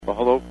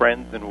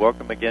and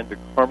welcome again to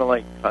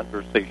Carmelite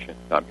Conversations.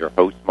 I'm your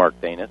host, Mark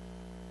Danis.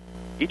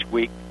 Each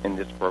week in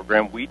this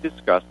program, we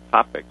discuss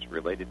topics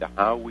related to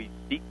how we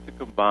seek to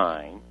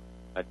combine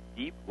a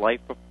deep life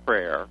of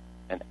prayer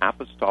and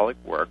apostolic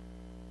work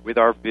with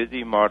our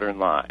busy modern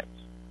lives.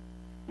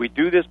 We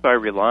do this by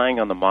relying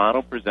on the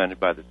model presented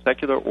by the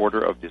Secular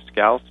Order of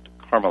Discalced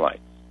Carmelites.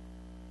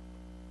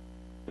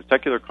 The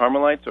Secular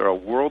Carmelites are a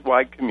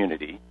worldwide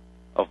community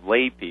of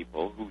lay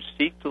people who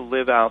seek to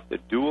live out the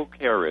dual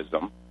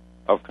charism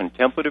of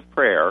contemplative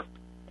prayer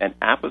and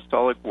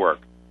apostolic work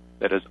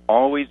that has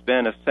always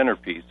been a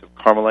centerpiece of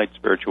Carmelite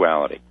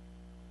spirituality.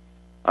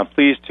 I'm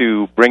pleased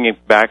to bring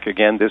it back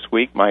again this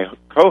week, my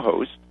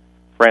co-host,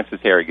 Frances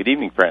Harry. Good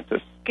evening, Frances.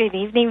 Good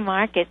evening,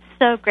 Mark. It's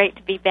so great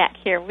to be back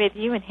here with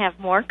you and have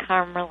more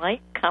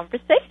Carmelite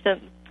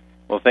conversations.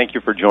 Well, thank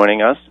you for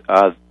joining us.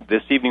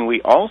 This evening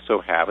we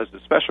also have as a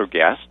special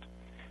guest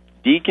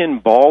Deacon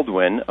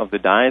Baldwin of the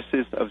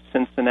Diocese of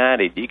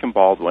Cincinnati. Deacon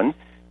Baldwin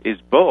is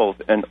both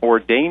an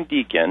ordained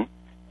deacon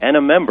and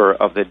a member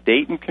of the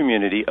Dayton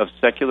community of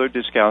secular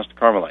Discalced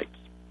Carmelites.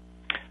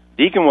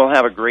 Deacon will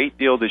have a great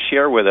deal to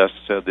share with us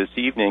this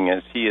evening,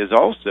 as he is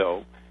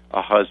also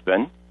a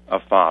husband, a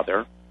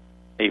father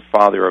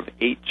of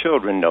 8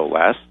 children, no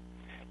less,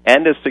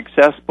 and a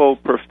successful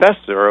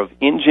professor of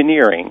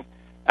engineering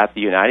at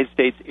the United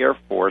States Air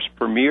Force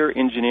Premier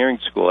Engineering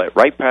School at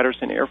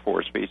Wright-Patterson Air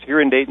Force Base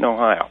here in Dayton,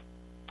 Ohio.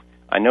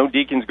 I know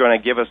Deacon's going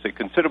to give us a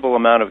considerable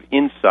amount of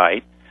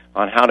insight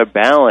on how to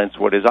balance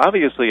what is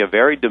obviously a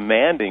very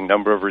demanding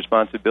number of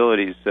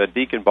responsibilities.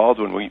 Deacon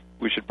Baldwin,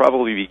 we should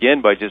probably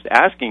begin by just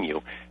asking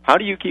you, how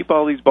do you keep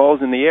all these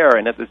balls in the air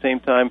and at the same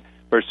time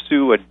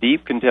pursue a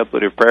deep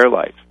contemplative prayer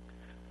life?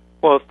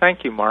 Well,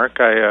 thank you, Mark.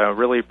 I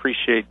really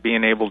appreciate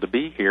being able to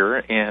be here,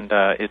 and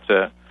it's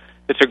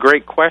a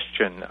great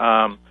question.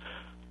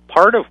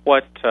 Part of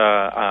what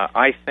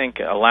I think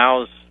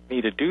allows me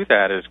to do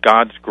that is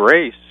God's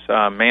grace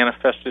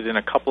manifested in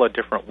a couple of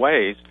different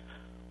ways.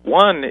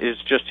 One is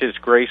just His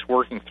grace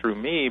working through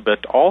me,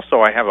 but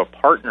also I have a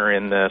partner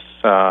in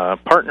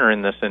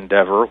this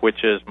endeavor,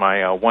 which is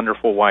my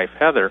wonderful wife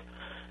Heather.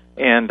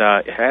 And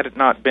had it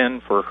not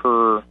been for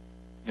her,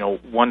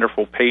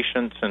 wonderful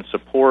patience and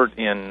support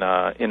in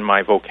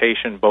my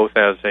vocation, both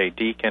as a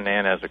deacon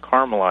and as a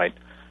Carmelite,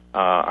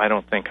 I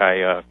don't think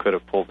I could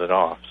have pulled it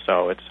off.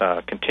 So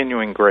it's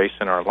continuing grace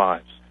in our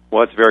lives.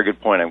 Well, it's a very good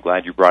point. I'm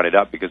glad you brought it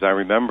up, because I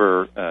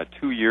remember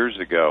 2 years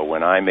ago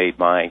when I made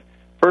my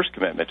first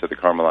commitment to the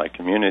Carmelite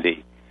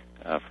community.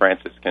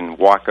 Frances can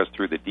walk us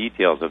through the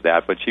details of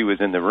that, but she was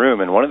in the room,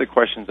 and one of the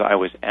questions I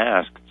was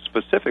asked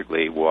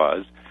specifically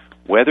was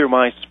whether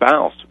my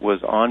spouse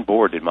was on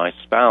board. Did my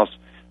spouse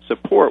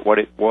support what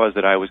it was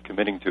that I was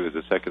committing to as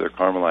a secular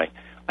Carmelite?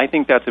 I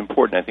think that's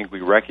important. I think we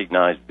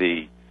recognize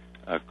the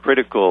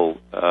critical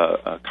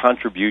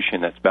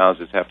contribution that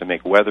spouses have to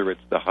make, whether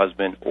it's the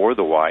husband or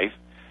the wife,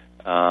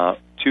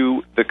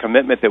 to the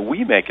commitment that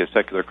we make as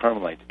secular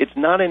Carmelites. It's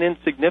not an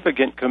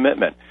insignificant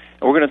commitment.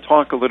 And we're going to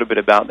talk a little bit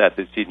about that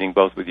this evening,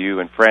 both with you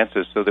and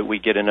Frances, so that we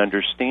get an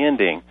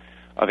understanding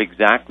of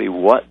exactly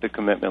what the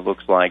commitment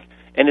looks like.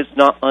 And it's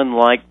not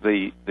unlike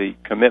the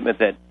commitment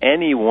that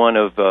any one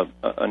of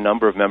a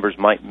number of members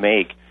might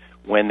make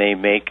when they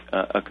make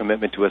a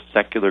commitment to a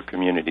secular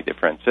community. The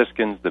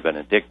Franciscans, the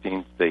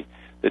Benedictines, the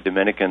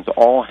Dominicans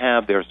all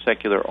have their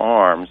secular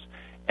arms,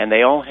 and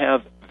they all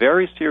have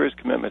very serious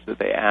commitments that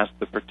they ask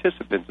the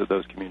participants of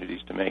those communities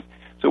to make.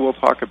 So we'll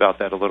talk about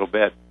that a little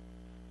bit.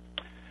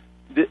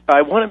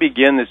 I want to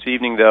begin this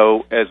evening,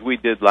 though, as we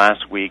did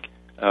last week,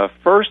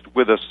 first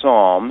with a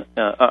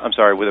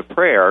with a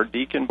prayer.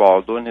 Deacon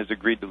Baldwin has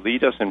agreed to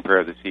lead us in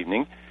prayer this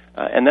evening.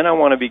 And then I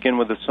want to begin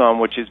with a psalm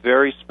which is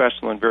very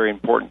special and very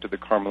important to the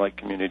Carmelite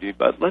community.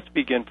 But let's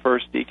begin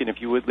first, Deacon,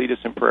 if you would lead us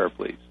in prayer,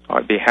 please.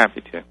 I'd be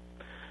happy to.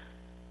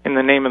 In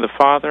the name of the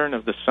Father, and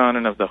of the Son,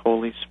 and of the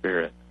Holy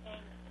Spirit.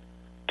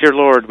 Dear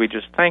Lord, we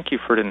just thank you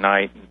for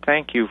tonight, and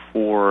thank you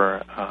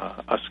for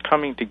us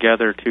coming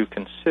together to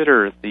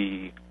consider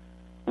the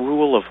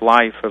rule of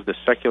life of the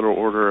secular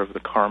order of the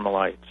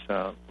Carmelites.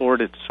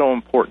 Lord, it's so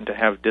important to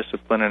have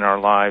discipline in our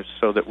lives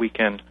so that we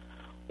can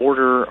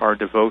order our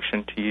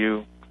devotion to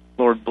you.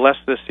 Lord, bless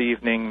this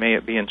evening. May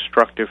it be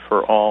instructive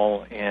for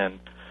all, and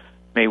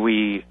may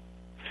we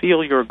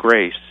feel your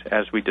grace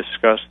as we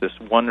discuss this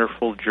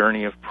wonderful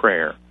journey of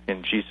prayer.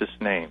 In Jesus'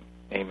 name,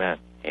 amen.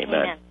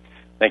 Amen.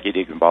 Thank you,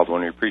 Deacon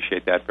Baldwin. We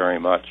appreciate that very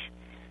much.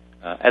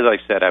 As I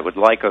said, I would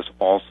like us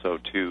also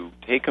to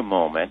take a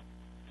moment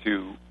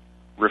to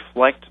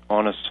reflect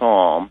on a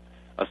psalm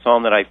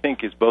that I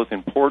think is both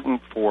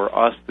important for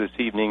us this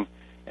evening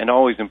and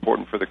always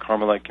important for the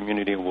Carmelite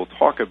community, and we'll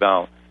talk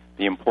about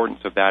the importance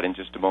of that in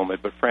just a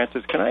moment. But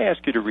Frances, can I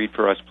ask you to read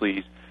for us,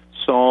 please,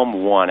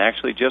 Psalm 1,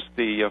 actually just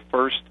the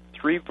first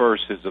 3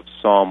 verses of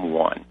Psalm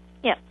 1.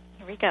 Yep,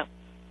 here we go.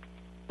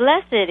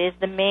 Blessed is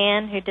the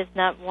man who does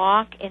not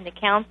walk in the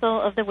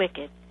counsel of the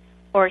wicked,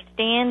 or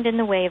stand in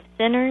the way of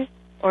sinners,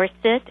 or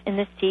sit in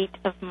the seat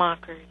of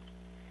mockers.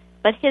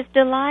 But his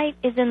delight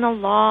is in the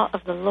law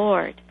of the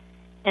Lord,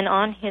 and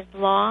on his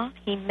law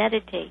he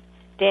meditates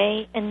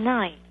day and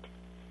night.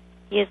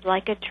 He is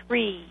like a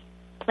tree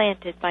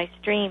planted by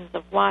streams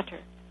of water,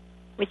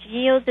 which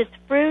yields its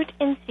fruit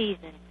in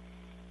season,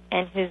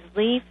 and whose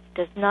leaf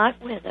does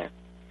not wither.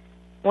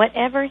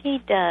 Whatever he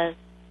does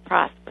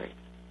prospers.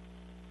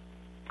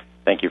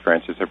 Thank you,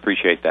 Francis. I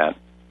appreciate that.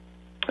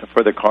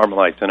 For the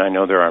Carmelites, and I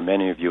know there are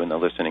many of you in the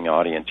listening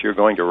audience, you're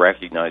going to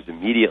recognize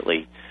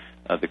immediately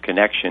the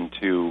connection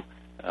to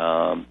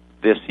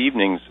this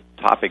evening's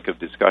topic of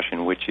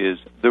discussion, which is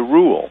the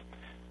rule,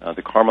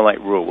 the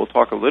Carmelite rule. We'll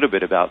talk a little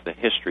bit about the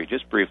history,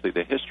 just briefly,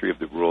 the history of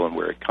the rule and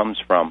where it comes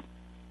from.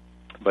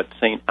 But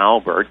St.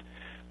 Albert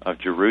of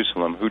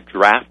Jerusalem, who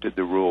drafted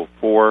the rule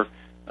for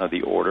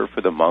the order,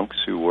 for the monks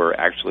who were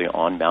actually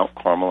on Mount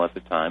Carmel at the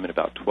time in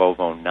about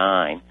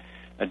 1209,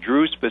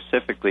 drew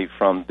specifically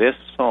from this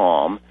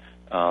psalm,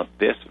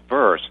 this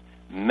verse,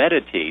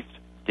 meditates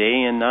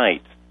day and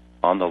night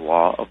on the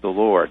law of the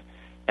Lord.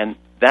 And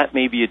that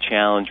may be a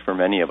challenge for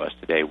many of us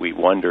today. We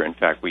wonder, in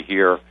fact, we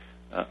hear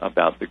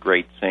about the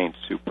great saints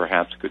who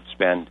perhaps could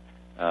spend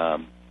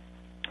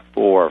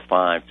 4,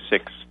 5,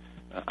 6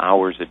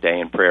 hours a day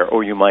in prayer.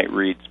 Or you might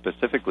read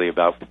specifically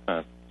about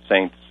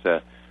saints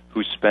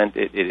who spent,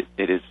 it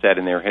is said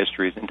in their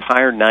histories,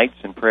 entire nights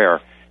in prayer.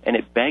 And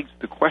it begs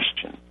the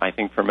question, I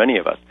think, for many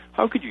of us,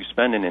 how could you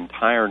spend an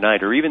entire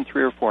night or even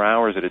 3 or 4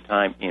 hours at a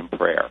time in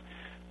prayer?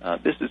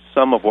 This is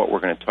some of what we're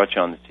going to touch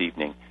on this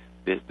evening,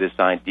 this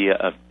idea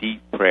of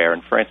deep prayer.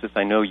 And Francis,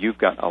 I know you've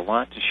got a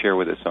lot to share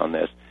with us on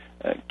this.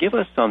 Give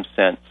us some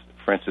sense,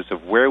 Francis,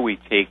 of where we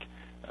take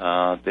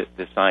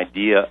this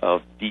idea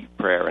of deep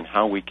prayer and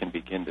how we can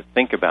begin to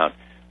think about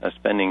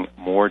spending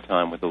more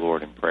time with the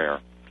Lord in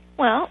prayer.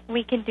 Well,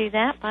 we can do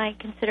that by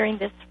considering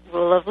this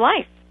rule of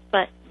life.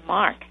 But,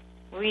 Mark,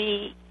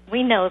 we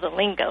know the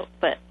lingo,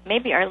 but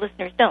maybe our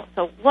listeners don't.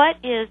 So what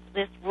is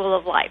this rule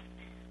of life,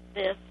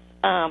 this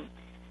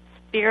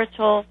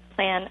spiritual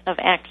plan of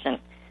action?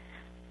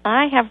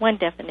 I have one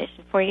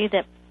definition for you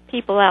that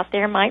people out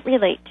there might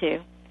relate to.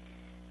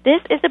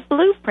 This is a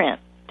blueprint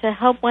to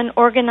help one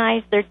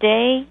organize their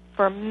day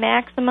for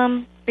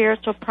maximum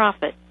spiritual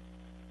profit.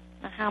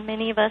 Now, how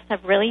many of us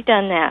have really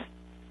done that?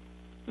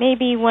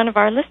 Maybe one of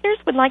our listeners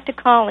would like to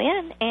call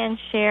in and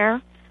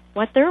share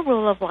what their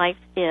rule of life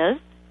is.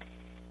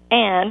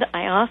 And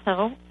I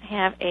also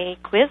have a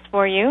quiz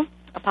for you,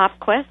 a pop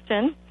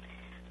question.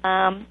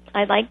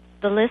 I'd like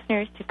the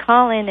listeners to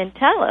call in and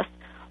tell us,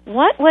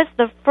 what was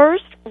the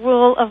first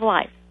rule of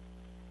life?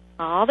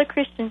 All the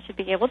Christians should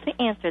be able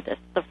to answer this.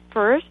 The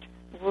first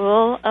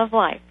rule of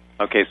life.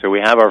 Okay, so we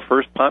have our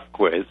first pop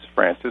quiz.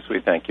 Francis, we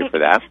thank you for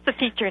that. It's the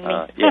teacher in me.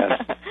 Yes.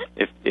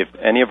 If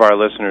any of our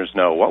listeners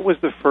know, what was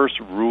the first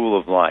rule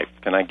of life?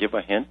 Can I give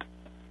a hint?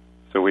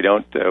 So we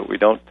don't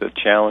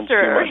challenge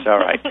sure. too much. All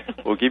right.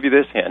 We'll give you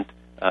this hint.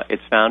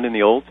 It's found in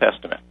the Old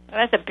Testament.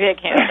 That's a big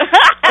hint.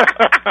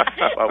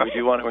 Well, we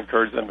do want to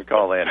encourage them to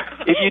call in.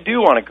 If you do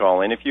want to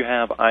call in, if you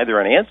have either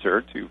an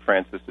answer to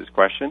Francis's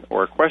question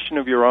or a question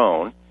of your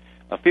own,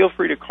 feel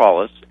free to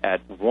call us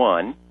at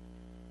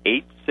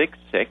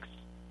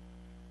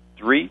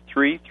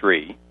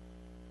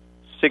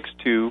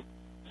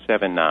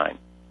 1-866-333-6279.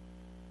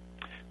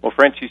 Well,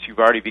 Francis, you've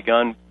already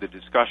begun the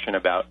discussion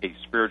about a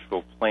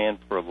spiritual plan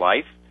for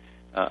life.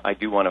 I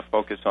do want to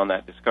focus on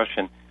that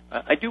discussion.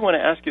 I do want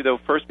to ask you, though,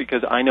 first,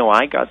 because I know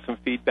I got some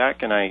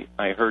feedback, and I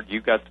heard you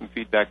got some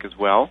feedback as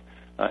well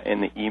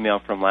in the email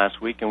from last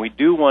week, and we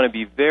do want to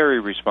be very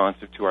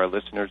responsive to our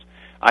listeners.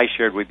 I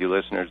shared with you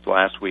listeners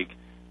last week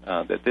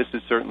that this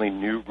is certainly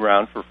new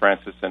ground for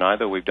Francis and I,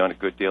 though we've done a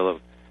good deal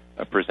of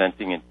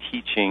presenting and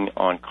teaching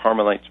on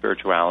Carmelite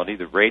spirituality.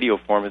 The radio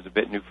form is a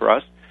bit new for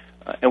us.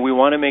 And we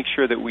want to make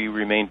sure that we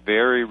remain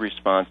very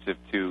responsive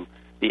to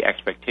the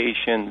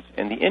expectations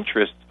and the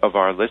interests of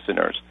our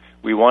listeners.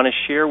 We want to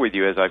share with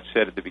you, as I've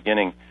said at the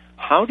beginning,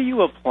 how do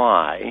you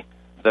apply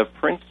the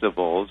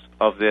principles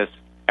of this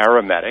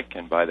Eremitic,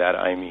 and by that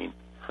I mean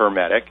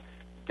Hermetic,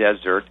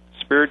 desert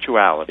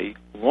spirituality,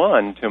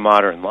 one, to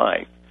modern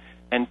life,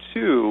 and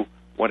two,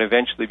 what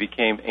eventually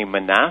became a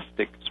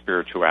monastic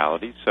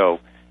spirituality, so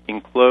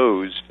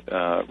enclosed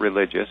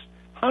religious.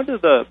 How do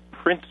the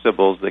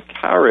principles, the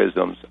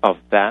charisms of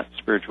that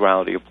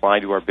spirituality apply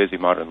to our busy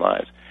modern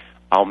lives?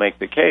 I'll make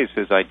the case,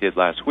 as I did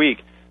last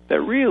week,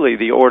 that really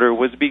the order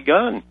was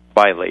begun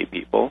by lay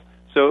people,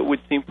 so it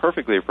would seem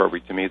perfectly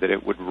appropriate to me that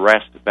it would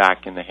rest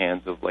back in the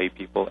hands of lay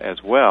people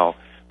as well.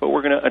 But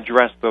we're going to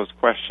address those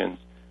questions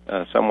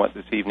somewhat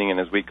this evening and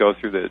as we go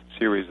through the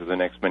series of the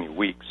next many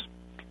weeks.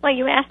 Well,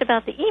 you asked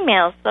about the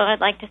emails, so I'd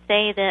like to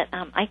say that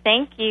I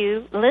thank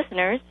you,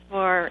 listeners,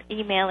 for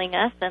emailing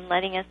us and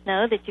letting us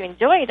know that you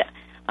enjoyed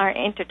our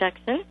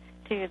introduction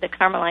to the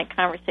Carmelite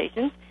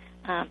Conversations.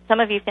 Some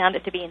of you found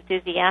it to be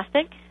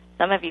enthusiastic.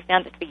 Some of you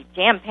found it to be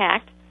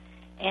jam-packed.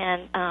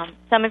 And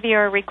some of you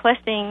are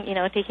requesting,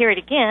 to hear it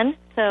again.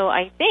 So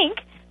I think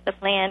the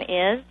plan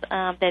is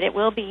that it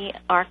will be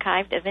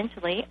archived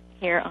eventually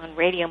here on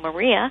Radio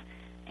Maria,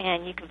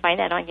 and you can find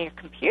that on your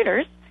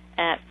computers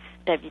at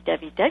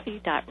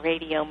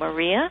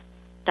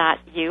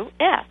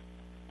www.radiomaria.us.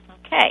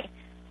 Okay,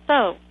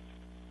 so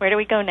where do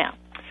we go now?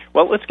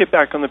 Well, let's get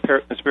back on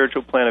the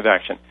spiritual plan of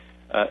action.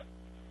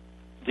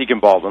 Deacon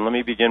Baldwin, let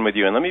me begin with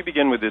you, and let me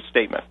begin with this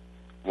statement.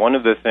 One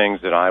of the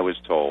things that I was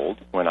told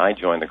when I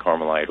joined the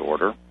Carmelite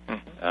order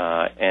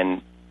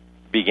and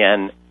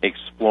began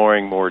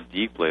exploring more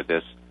deeply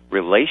this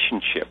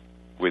relationship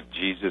with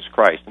Jesus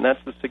Christ, and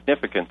that's the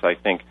significance, I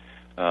think,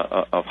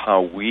 of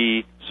how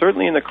we,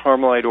 certainly in the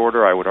Carmelite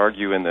order, I would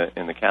argue in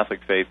the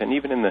Catholic faith, and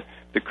even in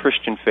the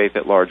Christian faith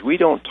at large, we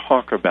don't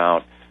talk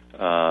about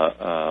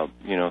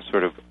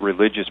sort of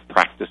religious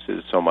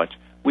practices so much.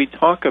 We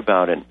talk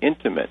about an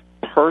intimate,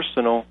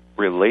 personal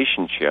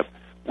relationship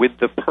with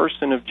the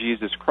person of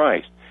Jesus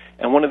Christ.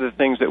 And one of the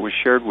things that was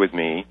shared with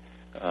me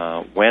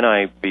when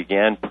I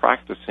began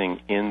practicing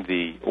in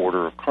the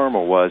Order of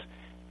Carmel was,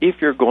 if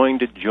you're going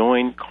to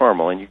join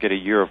Carmel, and you get a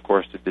year, of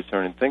course, to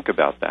discern and think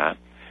about that,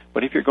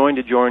 but if you're going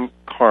to join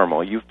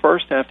Carmel, you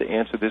first have to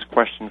answer this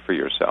question for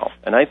yourself.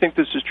 And I think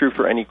this is true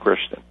for any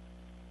Christian.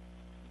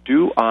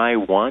 Do I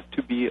want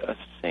to be a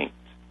saint?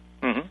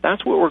 Mm-hmm.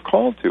 That's what we're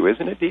called to,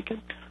 isn't it,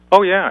 Deacon?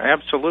 Oh, yeah,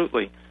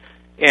 absolutely.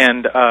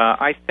 And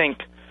I think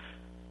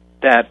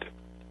that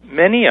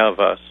many of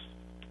us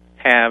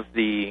have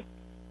the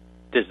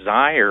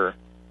desire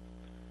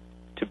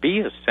to be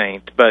a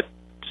saint, but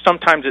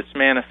sometimes it's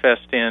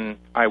manifest in,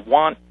 I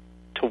want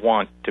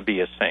to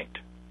be a saint.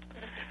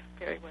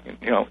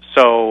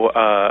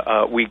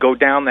 So we go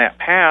down that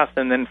path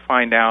and then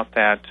find out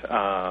that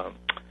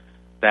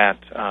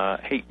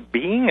hey,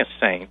 being a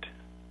saint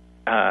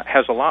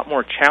has a lot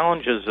more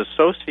challenges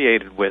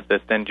associated with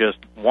it than just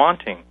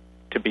wanting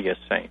to be a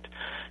saint.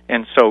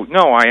 And so,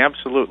 no, I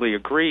absolutely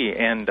agree.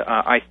 And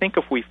I think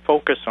if we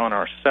focus on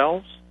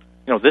ourselves,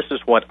 this is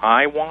what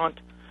I want,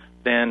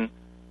 then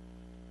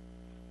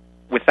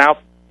without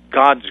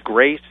God's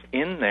grace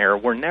in there,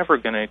 we're never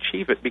going to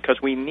achieve it,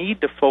 because we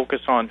need to focus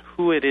on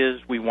who it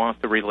is we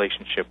want the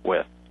relationship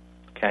with.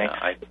 Okay?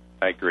 Yeah,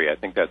 I agree. I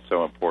think that's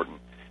so important.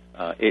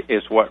 It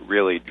is what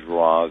really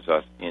draws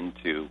us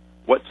into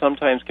what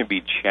sometimes can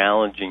be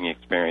challenging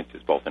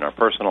experiences, both in our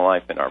personal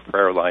life and our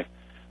prayer life,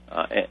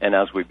 and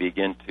as we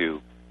begin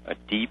to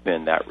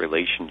deepen that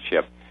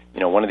relationship.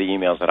 One of the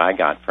emails that I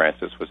got,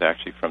 Francis, was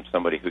actually from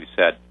somebody who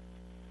said,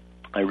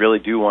 I really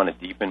do want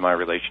to deepen my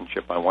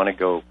relationship. I want to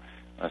go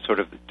sort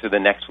of to the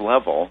next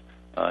level.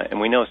 And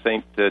we know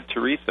St.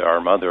 Teresa,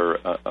 our mother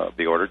of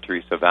the order,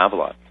 Teresa of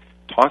Avila,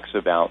 talks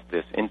about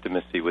this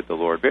intimacy with the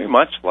Lord very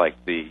much like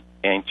the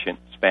ancient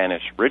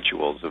Spanish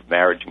rituals of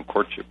marriage and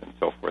courtship and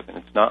so forth. And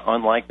it's not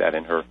unlike that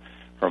in her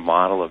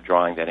model of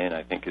drawing that in,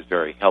 I think, is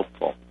very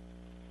helpful.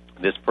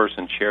 This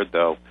person shared,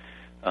 though,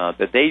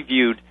 that they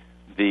viewed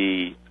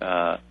the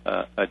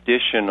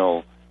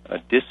additional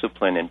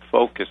discipline and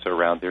focus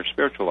around their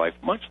spiritual life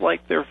much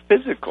like their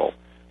physical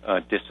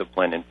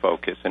discipline and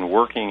focus and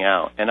working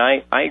out. And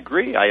I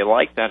agree. I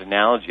like that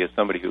analogy as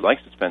somebody who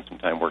likes to spend some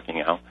time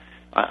working out.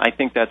 I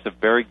think that's a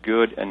very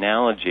good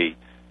analogy.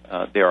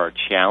 There are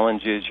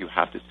challenges. You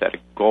have to set a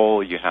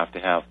goal. You have to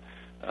have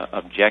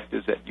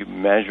objectives that you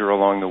measure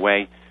along the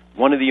way.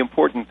 One of the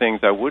important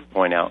things I would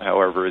point out,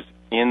 however, is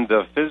in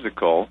the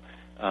physical,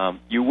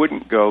 you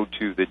wouldn't go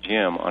to the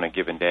gym on a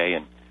given day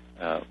and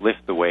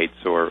lift the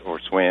weights or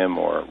swim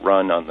or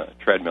run on the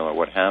treadmill or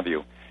what have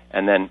you,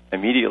 and then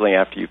immediately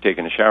after you've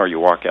taken a shower, you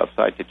walk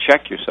outside to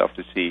check yourself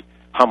to see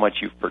how much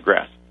you've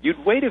progressed.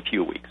 You'd wait a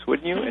few weeks,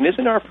 wouldn't you? And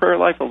isn't our prayer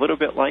life a little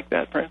bit like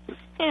that, Francis?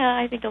 Yeah,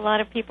 I think a lot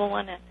of people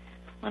want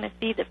to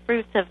see the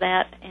fruits of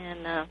that,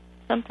 and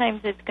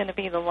sometimes it's going to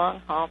be the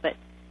long haul. But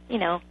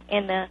in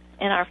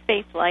our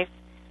faith life,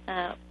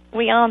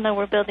 we all know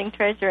we're building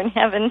treasure in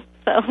heaven,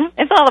 so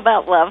it's all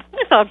about love.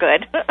 It's all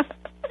good.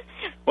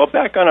 Well,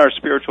 back on our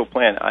spiritual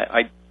plan,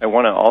 I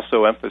want to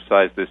also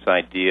emphasize this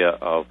idea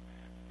of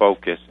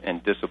focus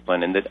and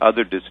discipline, and the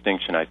other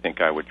distinction I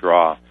think I would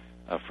draw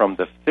from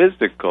the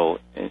physical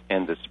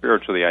and the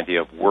spiritual, the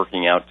idea of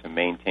working out to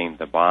maintain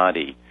the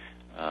body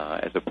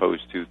as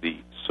opposed to the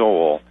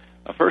soul.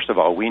 First of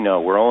all, we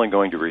know we're only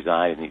going to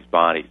reside in these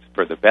bodies,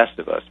 for the best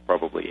of us,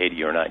 probably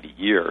 80 or 90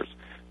 years,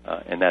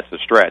 and that's a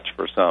stretch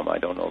for some. I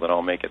don't know that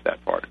I'll make it that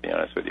far, to be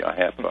honest with you. I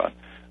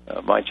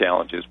have my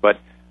challenges. But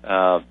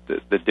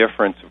the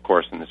difference, of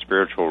course, in the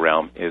spiritual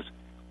realm is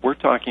we're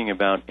talking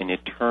about an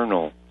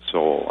eternal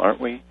soul, aren't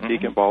we, mm-hmm.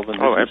 Deacon Baldwin?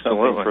 Oh,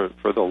 absolutely.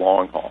 For the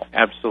long haul.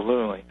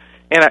 Absolutely.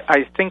 And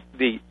I think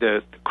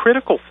the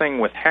critical thing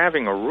with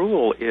having a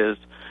rule is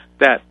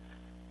that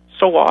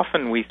so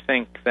often we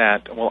think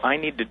that, well, I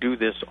need to do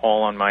this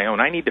all on my own.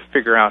 I need to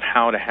figure out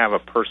how to have a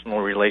personal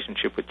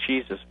relationship with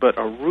Jesus. But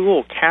a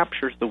rule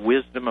captures the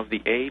wisdom of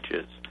the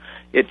ages.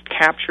 It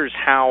captures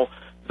how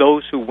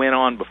those who went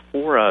on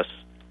before us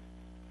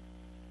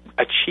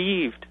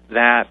achieved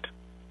that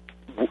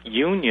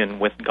union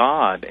with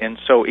God. And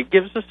so it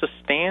gives us a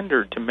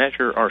standard to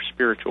measure our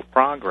spiritual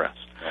progress.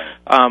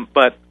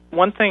 But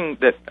one thing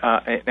that,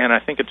 and I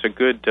think it's a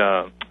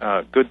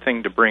good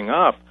thing to bring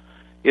up,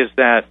 is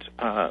that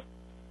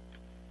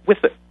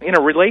in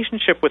a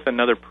relationship with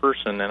another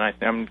person, and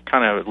I'm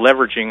kind of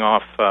leveraging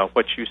off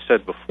what you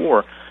said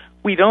before,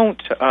 we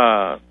don't,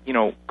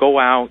 go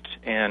out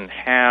and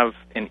have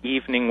an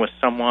evening with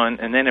someone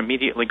and then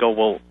immediately go,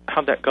 well,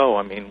 how'd that go?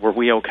 I mean, were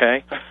we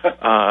okay? Am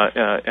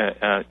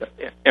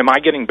I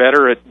getting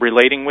better at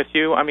relating with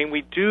you? I mean,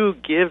 we do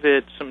give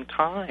it some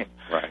time.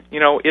 Right.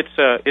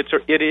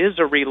 It is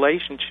a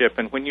relationship,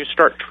 and when you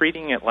start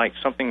treating it like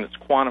something that's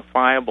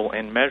quantifiable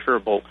and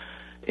measurable,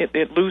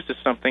 it loses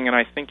something, and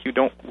I think you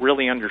don't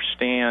really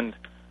understand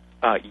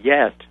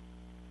yet,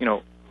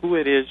 who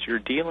it is you're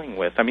dealing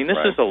with. I mean, this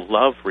is a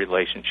love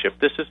relationship.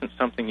 This isn't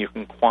something you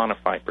can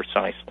quantify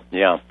precisely.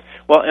 Yeah.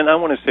 Well, and I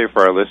want to say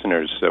for our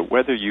listeners,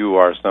 whether you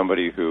are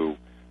somebody who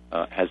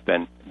has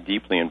been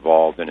deeply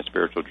involved in a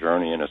spiritual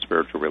journey and a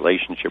spiritual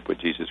relationship with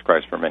Jesus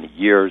Christ for many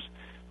years,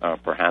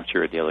 perhaps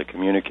you're a daily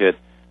communicant,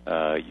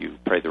 you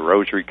pray the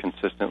rosary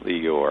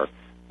consistently, or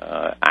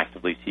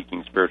actively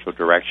seeking spiritual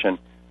direction,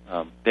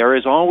 there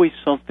is always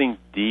something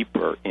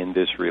deeper in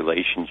this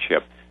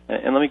relationship.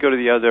 And let me go to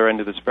the other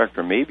end of the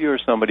spectrum. Maybe you're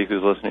somebody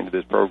who's listening to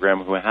this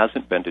program who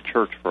hasn't been to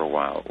church for a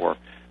while, or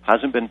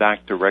hasn't been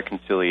back to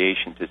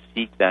reconciliation to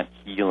seek that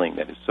healing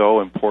that is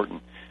so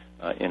important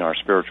in our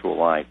spiritual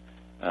life,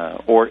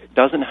 or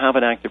doesn't have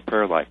an active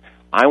prayer life.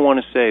 I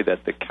want to say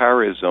that the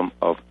charism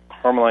of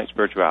Carmelite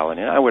spirituality,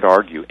 and I would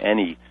argue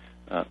any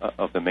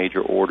of the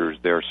major orders,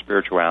 their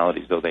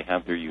spiritualities, though they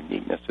have their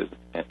uniquenesses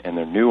and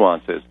their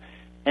nuances,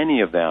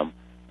 any of them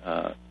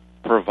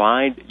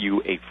provide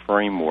you a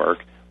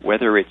framework,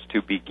 whether it's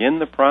to begin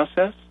the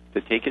process,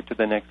 to take it to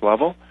the next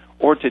level,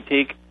 or to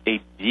take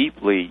a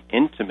deeply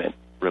intimate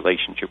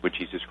relationship with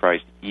Jesus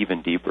Christ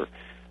even deeper.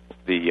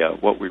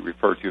 Who we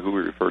refer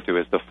to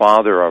as the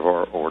father of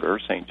our order,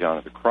 St. John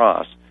of the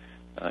Cross,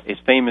 is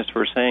famous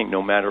for saying,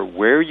 no matter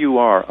where you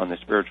are on the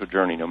spiritual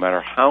journey, no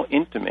matter how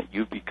intimate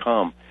you've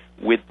become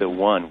with the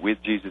one,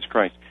 with Jesus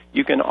Christ,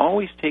 you can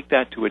always take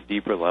that to a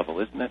deeper level.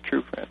 Isn't that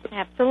true, Frances?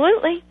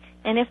 Absolutely.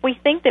 And if we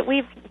think that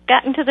we've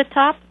gotten to the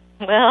top,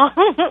 well,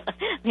 I'm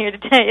here to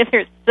tell you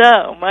there's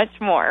so much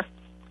more.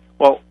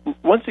 Well,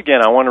 once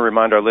again, I want to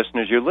remind our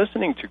listeners, you're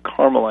listening to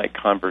Carmelite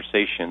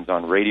Conversations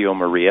on Radio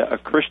Maria, a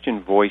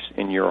Christian voice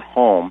in your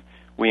home.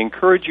 We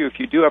encourage you, if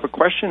you do have a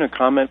question or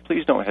comment,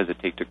 please don't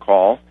hesitate to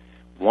call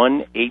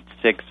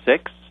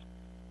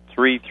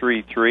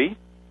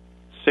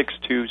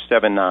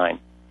 1-866-333-6279.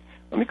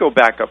 Let me go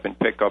back up and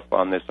pick up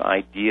on this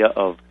idea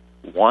of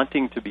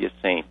wanting to be a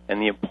saint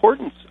and the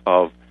importance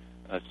of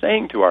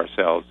saying to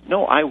ourselves,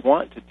 no, I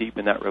want to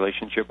deepen that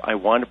relationship. I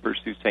want to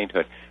pursue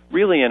sainthood.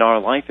 Really, in our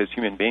life as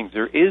human beings,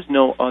 there is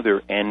no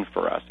other end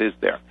for us, is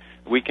there?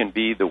 We can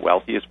be the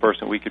wealthiest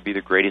person. We could be the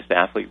greatest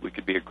athlete. We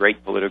could be a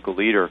great political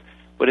leader.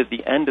 But at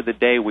the end of the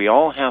day, we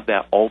all have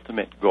that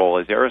ultimate goal.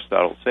 As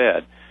Aristotle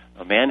said,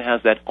 a man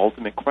has that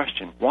ultimate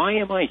question, why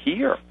am I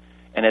here?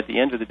 And at the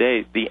end of the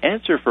day, the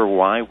answer for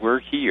why we're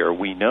here,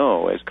 we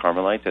know as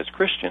Carmelites, as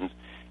Christians,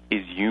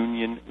 is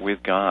union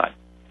with God.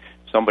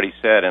 Somebody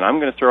said, and I'm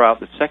going to throw out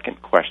the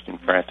second question,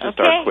 Frances,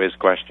 our quiz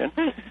question.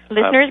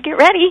 Listeners, get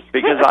ready.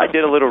 Because I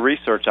did a little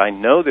research. I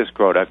know this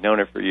quote. I've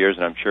known it for years,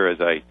 and I'm sure as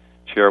I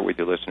share it with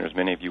your listeners,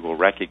 many of you will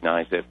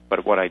recognize it.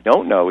 But what I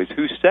don't know is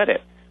who said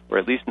it, or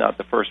at least not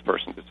the first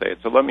person to say it.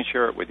 So let me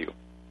share it with you.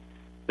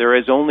 There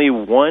is only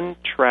one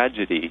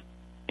tragedy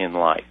in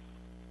life,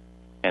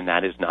 and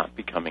that is not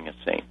becoming a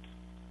saint.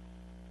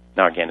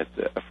 Now, again, it's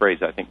a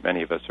phrase I think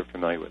many of us are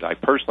familiar with. I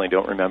personally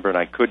don't remember, and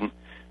I couldn't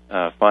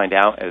find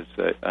out as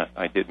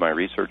I did my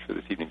research for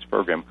this evening's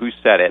program who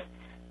said it.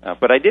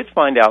 But I did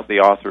find out the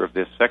author of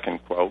this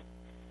second quote,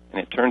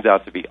 and it turns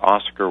out to be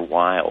Oscar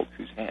Wilde,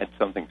 who's had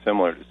something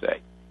similar to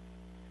say.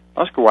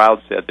 Oscar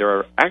Wilde said there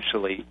are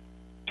actually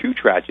two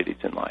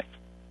tragedies in life.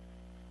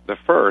 The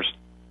first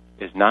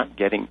is not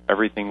getting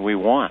everything we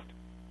want.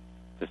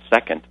 The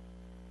second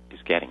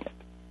is getting it.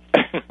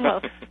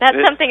 Well, that's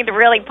something to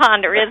really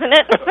ponder, isn't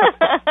it?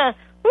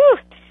 Woo.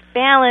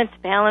 Balance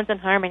and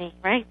harmony,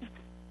 right?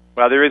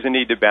 Well, there is a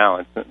need to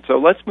balance. So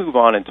let's move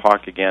on and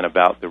talk again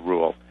about the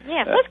rule.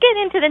 Yeah, let's get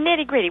into the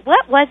nitty-gritty.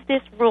 What was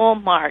this rule,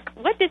 Mark?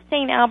 What did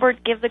St.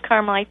 Albert give the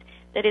Carmelites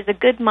that is a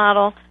good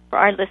model for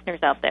our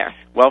listeners out there?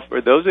 Well, for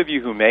those of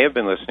you who may have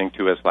been listening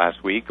to us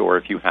last week, or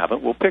if you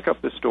haven't, we'll pick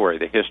up the story,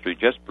 the history,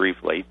 just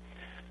briefly.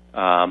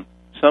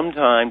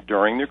 Sometime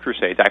during the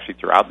Crusades, actually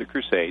throughout the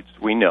Crusades,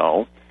 we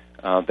know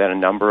that a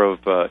number of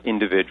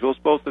individuals,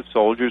 both the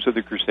soldiers of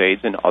the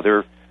Crusades and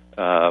other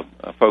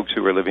folks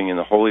who were living in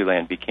the Holy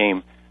Land,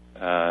 became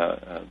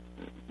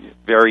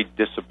very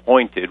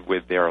disappointed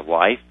with their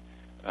life,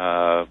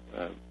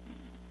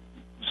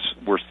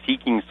 were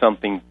seeking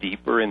something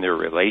deeper in their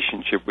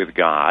relationship with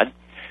God,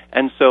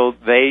 and so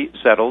they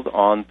settled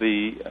on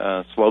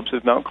the slopes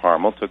of Mount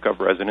Carmel, took up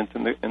residence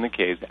in the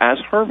caves as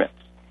hermits,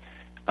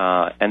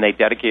 and they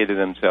dedicated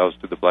themselves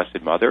to the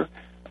Blessed Mother.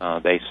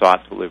 They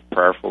sought to live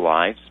prayerful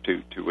lives,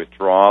 to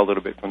withdraw a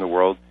little bit from the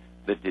world,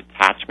 the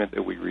detachment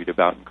that we read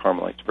about in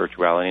Carmelite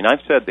spirituality. And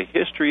I've said the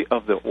history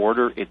of the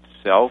order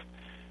itself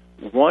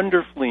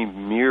wonderfully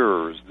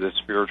mirrors the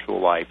spiritual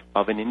life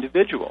of an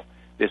individual,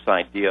 this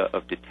idea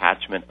of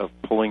detachment, of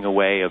pulling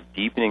away, of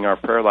deepening our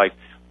prayer life.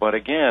 But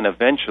again,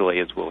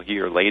 eventually, as we'll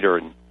hear later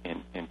in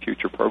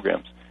future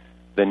programs,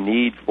 the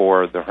need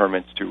for the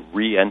hermits to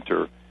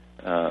re-enter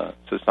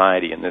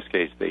society. In this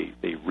case, they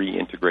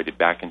reintegrated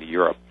back into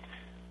Europe.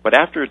 But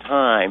after a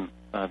time,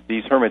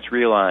 these hermits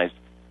realized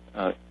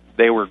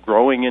they were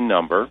growing in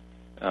number,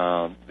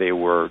 they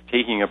were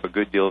taking up a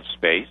good deal of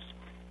space,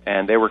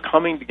 and they were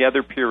coming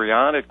together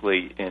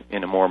periodically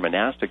in a more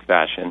monastic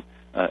fashion,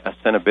 a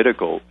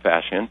cenobitical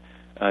fashion,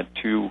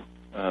 to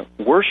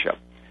worship.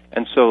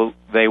 And so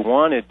they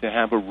wanted to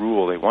have a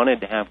rule, they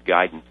wanted to have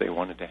guidance, they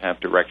wanted to have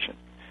direction.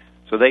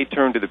 So they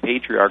turned to the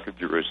Patriarch of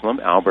Jerusalem,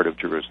 Albert of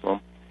Jerusalem,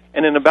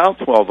 and in about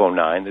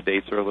 1209, the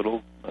dates are a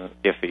little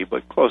iffy,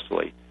 but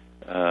closely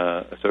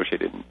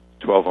associated in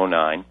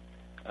 1209,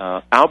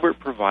 Albert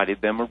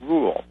provided them a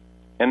rule.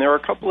 And there are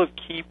a couple of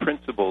key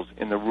principles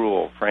in the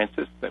rule,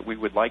 Francis, that we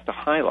would like to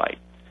highlight.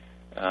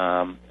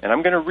 And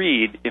I'm going to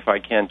read, if I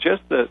can,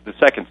 just the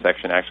second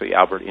section. Actually,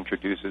 Albert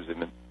introduces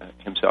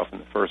himself in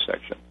the first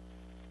section.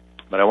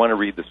 But I want to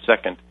read the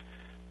second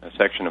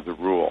section of the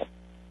rule.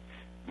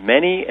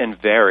 Many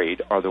and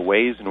varied are the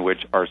ways in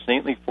which our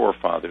saintly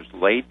forefathers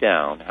laid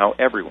down how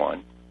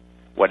everyone,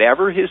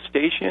 whatever his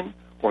station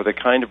or the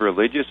kind of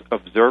religious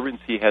observance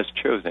he has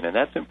chosen, and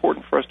that's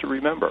important for us to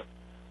remember,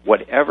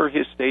 whatever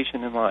his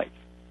station in life,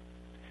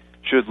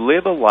 should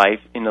live a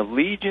life in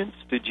allegiance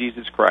to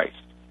Jesus Christ.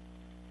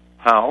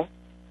 How?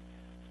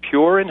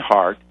 Pure in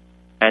heart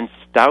and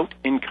stout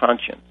in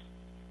conscience.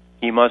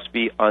 He must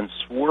be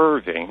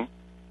unswerving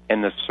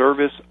in the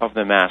service of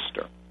the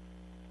Master.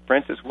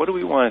 Francis, what do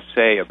we want to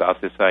say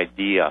about this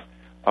idea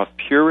of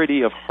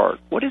purity of heart?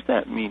 What does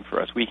that mean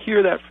for us? We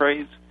hear that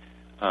phrase.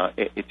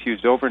 It's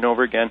used over and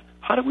over again.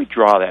 How do we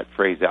draw that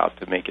phrase out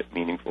to make it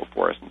meaningful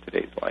for us in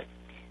today's life?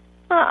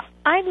 Well,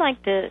 I'd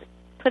like to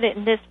put it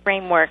in this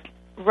framework,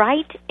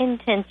 right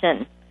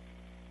intention.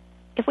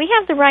 If we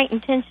have the right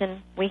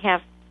intention, we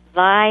have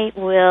thy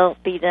will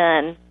be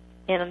done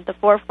in the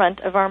forefront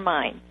of our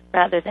minds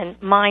rather than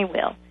my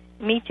will,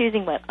 me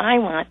choosing what I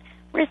want.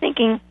 We're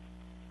thinking,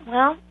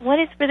 well, what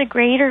is for the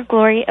greater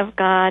glory of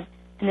God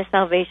and the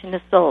salvation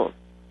of souls?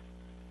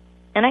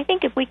 And I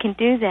think if we can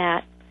do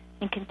that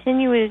and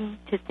continue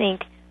to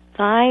think,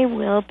 thy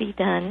will be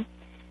done,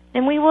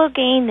 then we will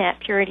gain that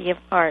purity of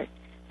heart,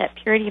 that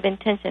purity of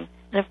intention.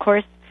 And of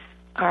course,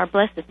 our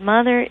Blessed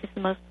Mother is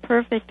the most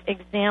perfect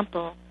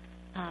example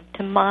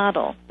to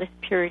model this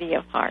purity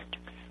of heart.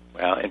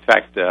 Well, in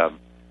fact,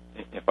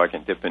 if I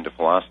can dip into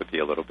philosophy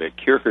a little bit,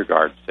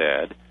 Kierkegaard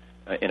said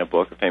in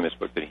a famous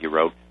book that he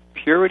wrote,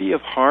 purity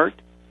of heart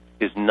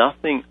is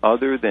nothing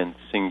other than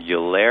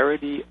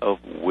singularity of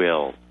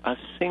will, a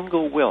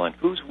single will. And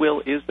whose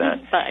will is that?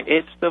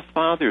 It's the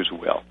Father's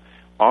will.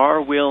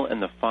 Our will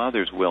and the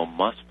Father's will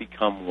must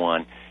become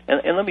one.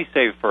 And let me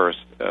say first,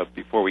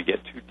 before we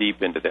get too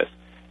deep into this,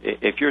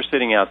 if you're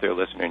sitting out there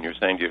listening and you're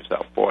saying to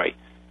yourself, boy,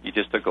 you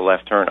just took a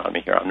left turn on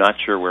me here, I'm not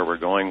sure where we're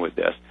going with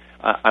this,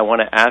 I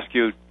want to ask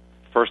you,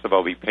 first of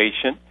all, be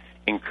patient,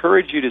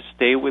 encourage you to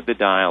stay with the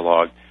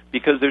dialogue,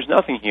 because there's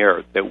nothing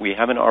here that we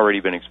haven't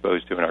already been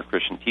exposed to in our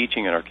Christian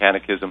teaching and our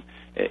catechism.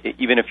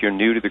 Even if you're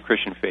new to the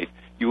Christian faith,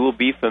 you will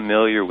be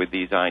familiar with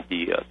these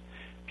ideas.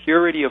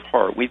 Purity of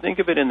heart, we think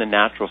of it in the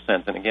natural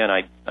sense, and again,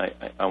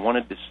 I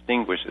want to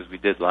distinguish, as we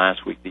did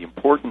last week, the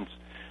importance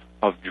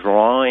of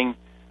drawing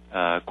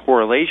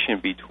correlation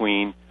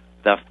between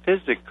the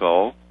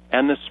physical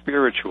and the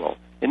spiritual.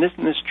 And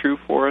isn't this true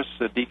for us,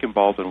 Deacon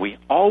Baldwin? We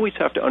always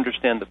have to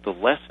understand that the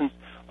lessons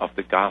of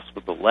the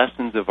gospel, the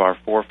lessons of our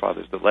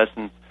forefathers, the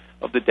lessons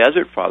of the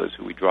desert fathers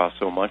who we draw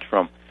so much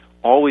from,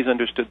 always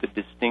understood the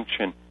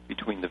distinction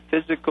between the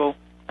physical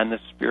and the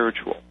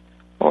spiritual.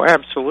 Oh,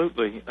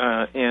 absolutely.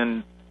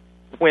 And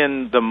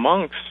when the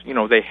monks,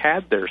 they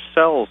had their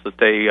cells that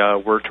they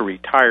were to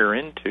retire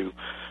into,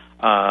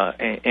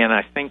 and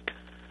I think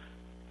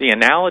the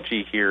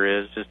analogy here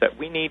is that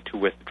we need to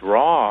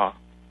withdraw,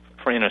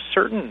 in a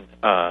certain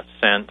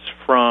sense,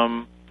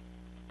 from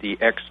the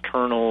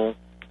external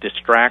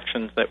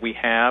distractions that we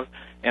have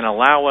and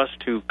allow us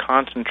to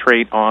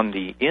concentrate on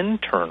the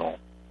internal,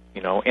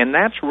 and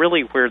that's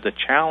really where the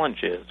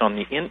challenge is,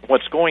 on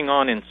what's going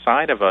on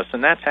inside of us,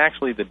 and that's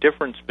actually the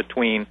difference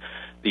between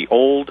the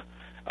old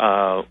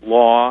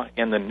law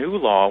and the new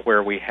law,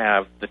 where we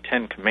have the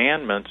Ten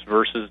Commandments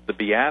versus the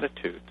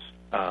Beatitudes.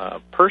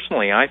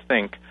 Personally, I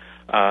think,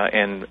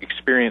 and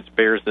experience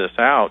bears this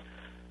out,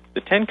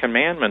 the Ten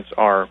Commandments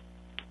are,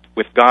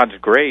 with God's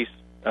grace,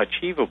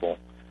 achievable.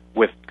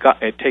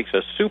 It takes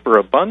a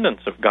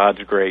superabundance of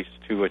God's grace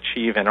to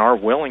achieve, and our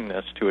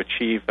willingness to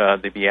achieve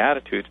the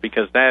Beatitudes,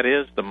 because that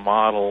is the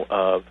model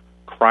of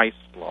Christ's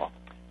law.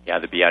 Yeah,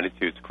 the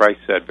Beatitudes.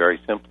 Christ said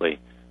very simply,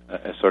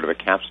 as sort of a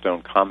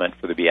capstone comment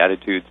for the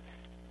Beatitudes,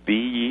 be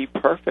ye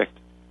perfect,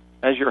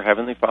 as your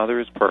heavenly Father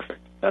is perfect.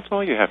 That's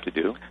all you have to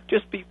do.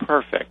 Just be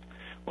perfect.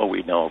 Well,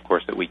 we know, of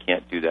course, that we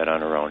can't do that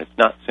on our own. It's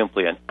not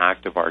simply an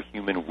act of our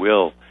human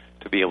will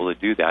to be able to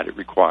do that. It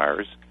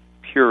requires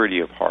purity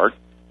of heart,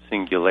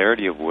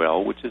 singularity of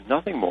will, which is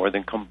nothing more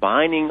than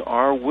combining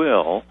our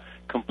will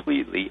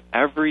completely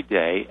every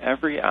day,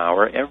 every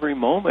hour, every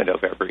moment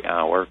of every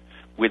hour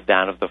with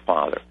that of the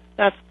Father.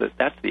 That's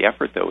the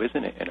effort, though,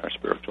 isn't it, in our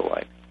spiritual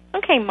life?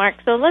 Okay, Mark,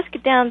 so let's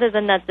get down to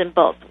the nuts and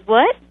bolts.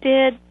 What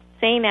did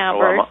St.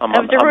 Albert of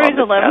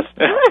Jerusalem,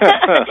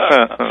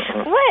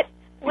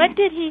 what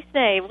did he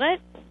say? What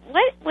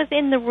was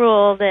in the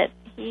rule that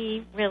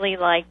he really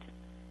liked,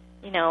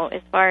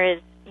 as far as,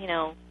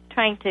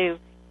 trying to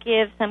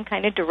give some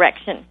kind of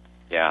direction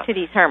to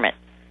these hermits?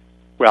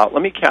 Well,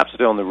 let me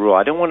capstone the rule.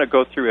 I don't want to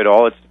go through it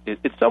all.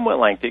 It's somewhat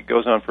lengthy. It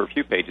goes on for a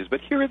few pages, but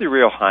here are the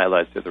real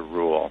highlights of the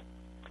rule.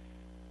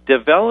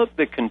 Develop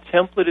the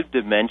contemplative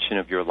dimension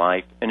of your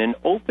life in an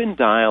open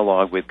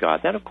dialogue with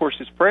God. That, of course,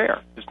 is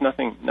prayer. There's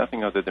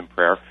nothing other than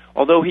prayer,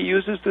 although he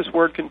uses this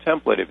word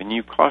contemplative, and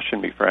you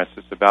cautioned me,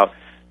 Francis, about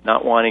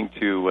not wanting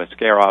to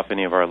scare off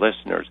any of our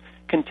listeners.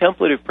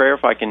 Contemplative prayer,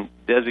 if I can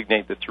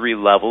designate the three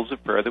levels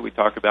of prayer that we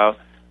talk about,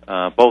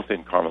 both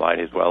in Carmelite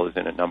as well as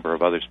in a number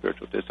of other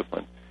spiritual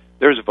disciplines.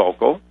 There's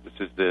vocal. This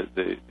is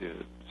the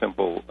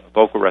simple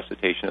vocal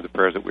recitation of the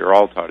prayers that we are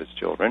all taught as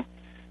children.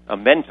 A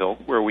mental,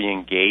 where we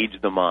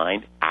engage the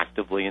mind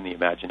actively in the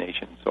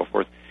imagination and so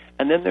forth.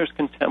 And then there's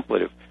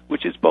contemplative,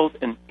 which is both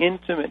an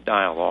intimate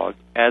dialogue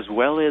as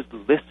well as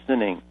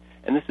listening.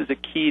 And this is a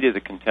key to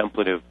the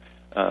contemplative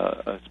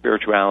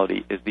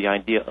spirituality, is the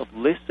idea of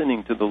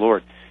listening to the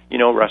Lord.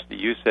 Rusty,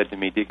 you said to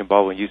me, Deacon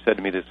Baldwin, you said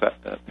to me this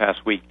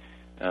past week,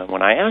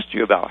 when I asked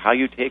you about how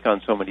you take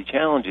on so many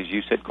challenges,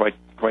 you said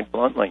quite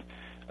bluntly,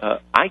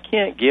 I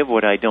can't give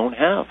what I don't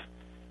have.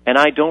 And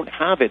I don't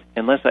have it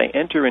unless I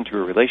enter into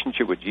a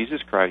relationship with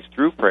Jesus Christ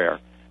through prayer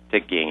to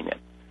gain it.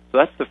 So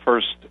that's the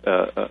first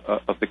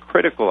of the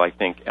critical, I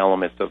think,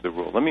 elements of the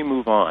rule. Let me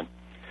move on.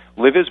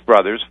 Live as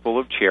brothers, full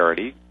of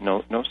charity.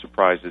 No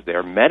surprises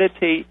there.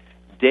 Meditate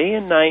day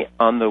and night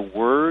on the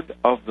word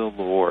of the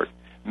Lord.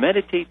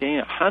 Meditate day and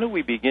night. How do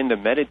we begin to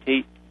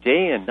meditate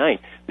day and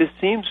night? This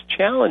seems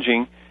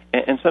challenging,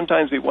 and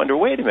sometimes we wonder,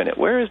 wait a minute,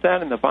 where is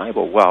that in the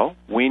Bible? Well,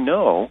 we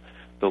know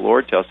the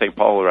Lord tells, St.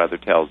 Paul rather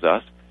tells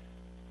us,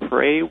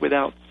 pray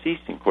without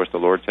ceasing. Of course, the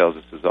Lord tells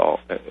us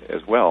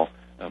as well,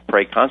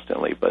 pray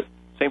constantly. But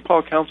St.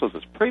 Paul counsels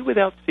us, pray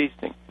without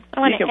ceasing.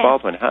 Deacon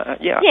Baldwin, I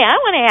want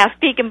to ask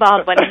Deacon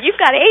Baldwin. You've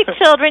got 8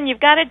 children, you've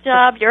got a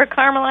job, you're a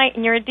Carmelite,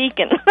 and you're a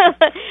deacon.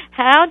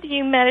 How do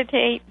you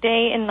meditate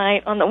day and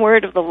night on the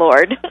word of the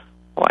Lord?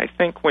 Well, I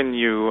think when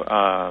you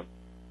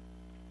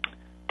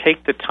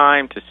take the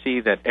time to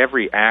see that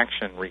every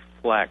action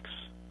reflects,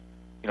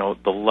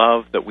 the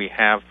love that we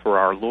have for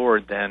our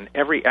Lord, then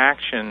every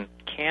action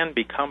can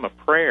become a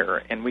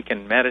prayer, and we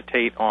can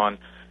meditate on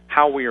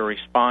how we are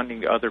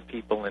responding to other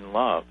people in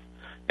love.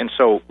 And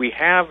so we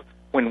have,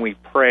 when we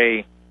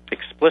pray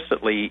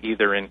explicitly,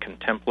 either in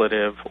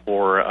contemplative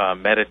or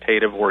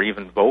meditative or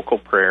even vocal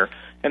prayer,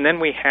 and then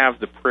we have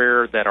the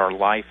prayer that our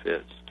life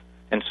is.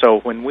 And so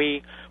when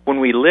we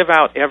live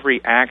out every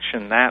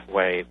action that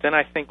way, then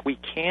I think we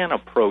can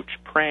approach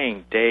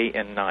praying day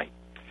and night.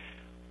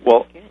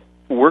 Well,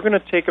 we're going to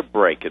take a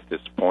break at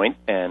this point,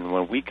 and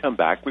when we come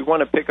back, we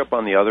want to pick up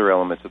on the other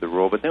elements of the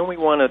rule, but then we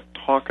want to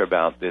talk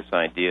about this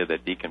idea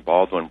that Deacon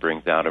Baldwin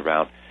brings out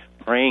about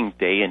praying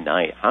day and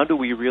night. How do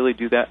we really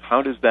do that?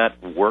 How does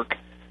that work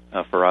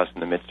for us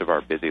in the midst of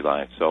our busy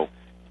lives? So,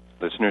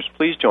 listeners,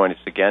 please join us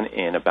again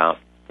in about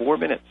 4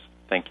 minutes.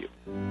 Thank you.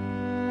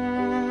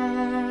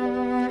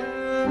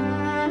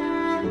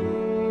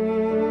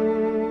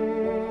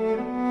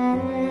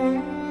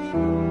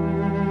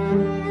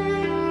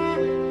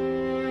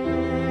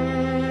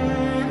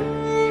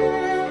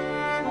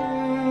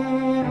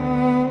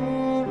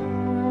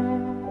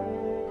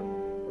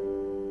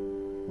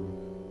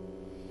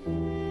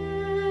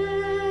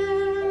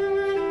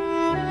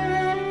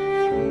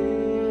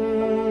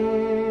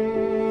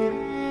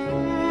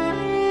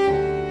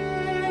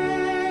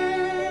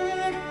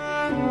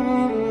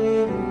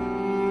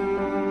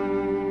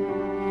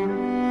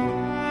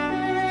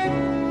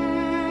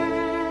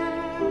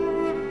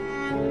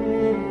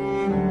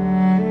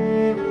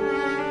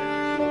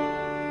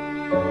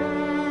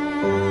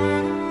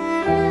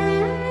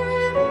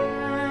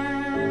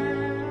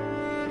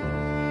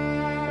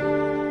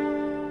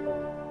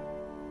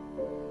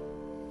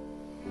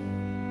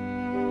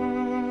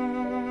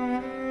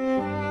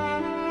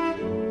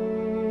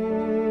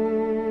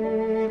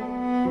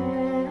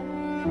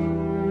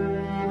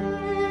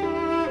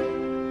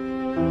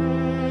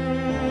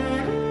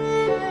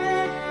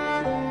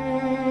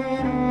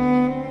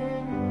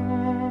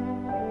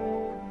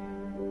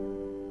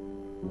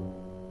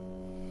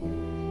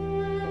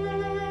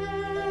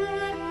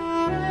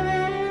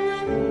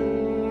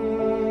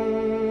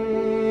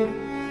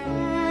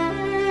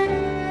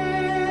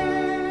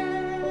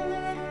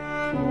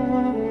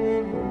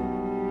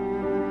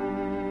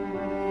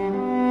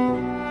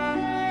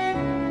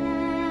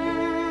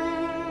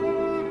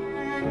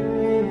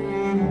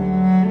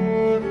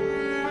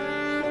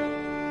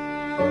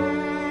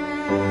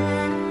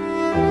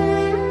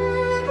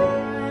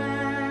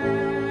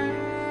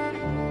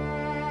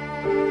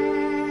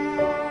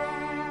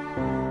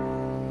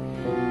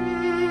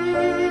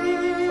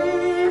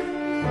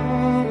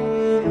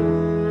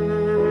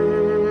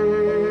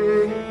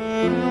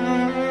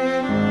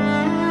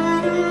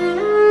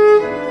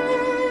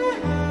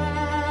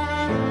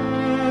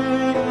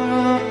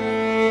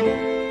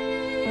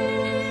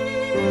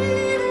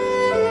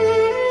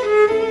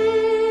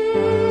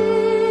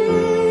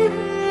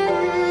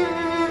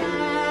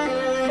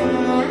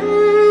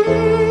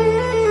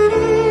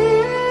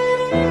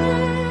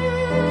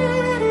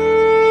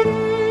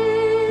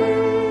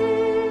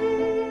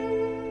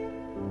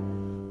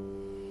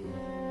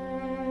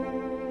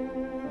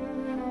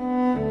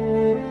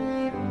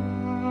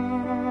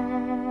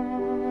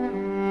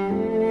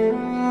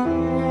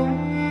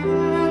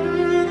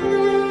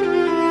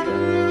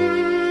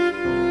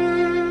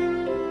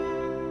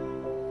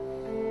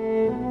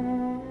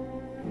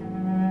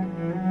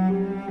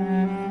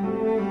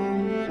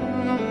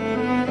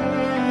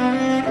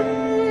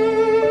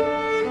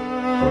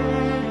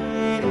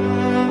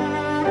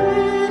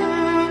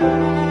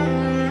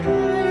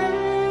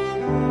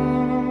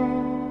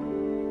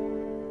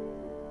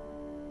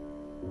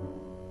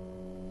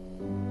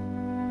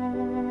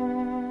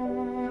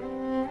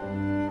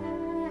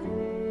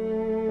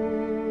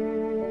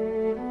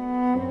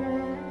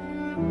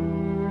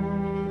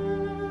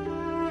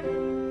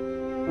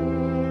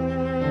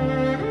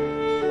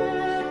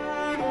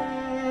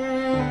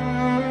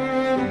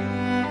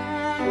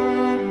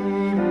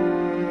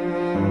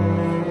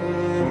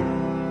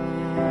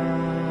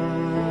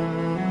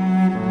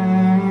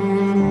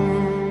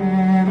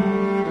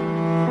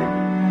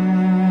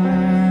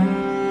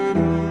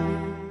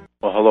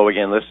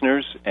 again,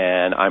 listeners,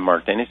 and I'm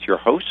Mark Dennis, your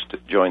host,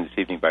 joined this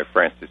evening by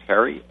Francis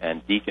Harry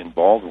and Deacon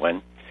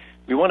Baldwin.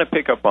 We want to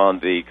pick up on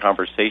the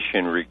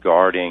conversation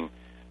regarding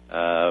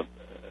the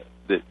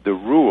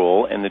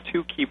rule and the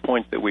two key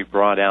points that we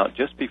brought out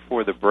just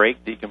before the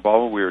break. Deacon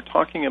Baldwin, we were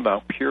talking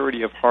about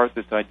purity of heart,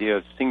 this idea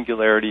of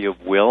singularity of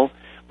will,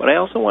 but I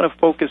also want to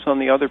focus on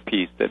the other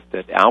piece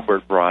that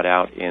Albert brought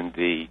out in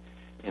the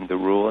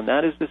rule, and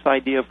that is this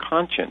idea of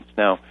conscience.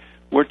 Now,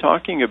 we're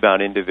talking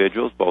about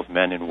individuals, both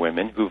men and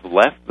women, who've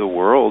left the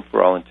world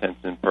for all intents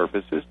and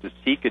purposes to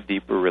seek a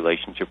deeper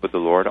relationship with the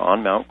Lord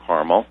on Mount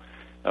Carmel.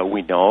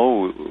 We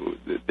know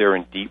they're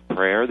in deep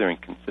prayer, they're in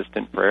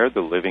consistent prayer,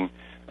 they're living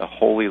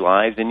holy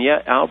lives, and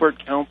yet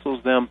Albert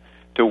counsels them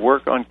to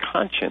work on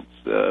conscience.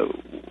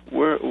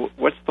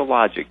 What's the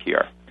logic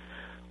here?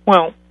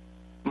 Well,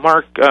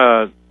 Mark,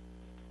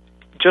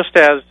 just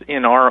as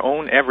in our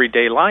own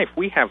everyday life,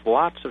 we have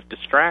lots of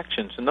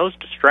distractions, and those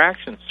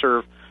distractions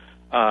serve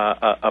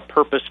a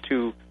purpose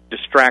to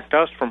distract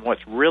us from what's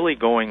really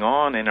going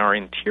on in our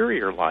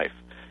interior life.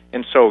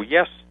 And so,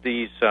 yes,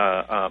 these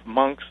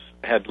monks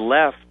had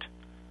left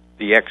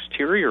the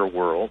exterior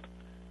world,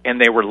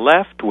 and they were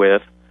left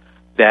with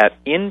that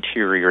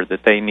interior that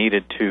they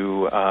needed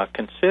to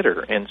consider.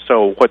 And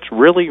so what's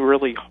really,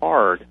 really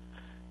hard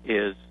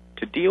is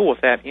to deal with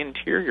that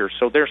interior.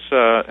 So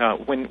there's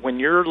when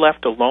you're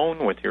left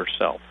alone with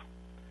yourself,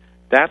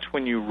 that's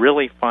when you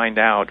really find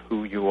out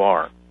who you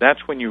are. That's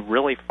when you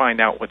really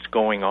find out what's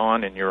going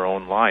on in your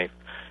own life.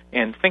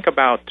 And think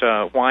about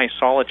why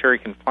solitary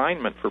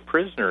confinement for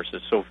prisoners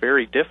is so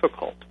very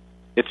difficult.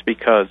 It's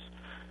because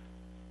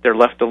they're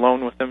left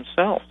alone with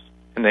themselves,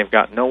 and they've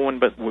got no one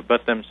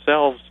but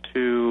themselves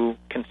to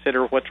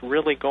consider what's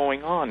really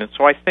going on. And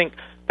so I think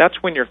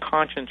that's when your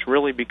conscience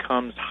really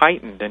becomes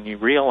heightened, and you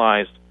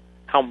realize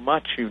how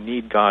much you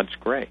need God's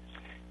grace.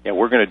 Yeah,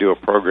 we're going to do a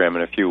program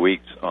in a few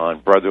weeks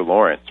on Brother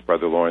Lawrence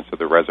of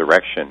the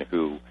Resurrection,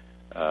 who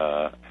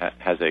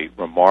has a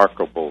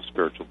remarkable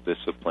spiritual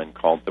discipline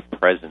called the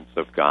presence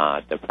of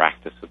God, the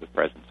practice of the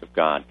presence of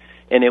God.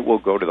 And it will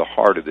go to the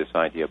heart of this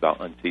idea about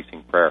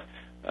unceasing prayer.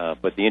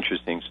 But the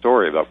interesting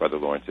story about Brother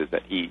Lawrence is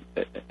that he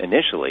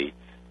initially,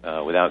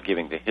 without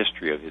giving the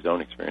history of his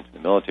own experience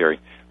in the military,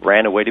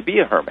 ran away to be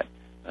a hermit.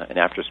 And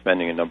after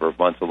spending a number of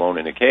months alone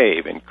in a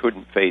cave and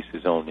couldn't face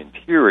his own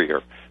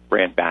interior,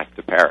 ran back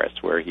to Paris,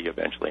 where he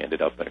eventually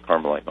ended up in a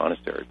Carmelite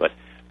monastery. But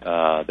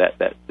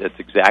that's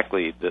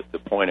exactly the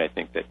point I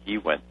think that he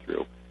went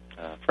through.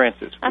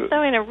 Francis, I'm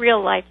throwing a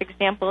real life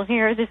example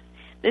here.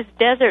 This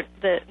desert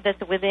that's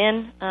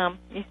within.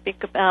 You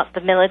speak about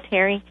the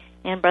military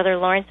and Brother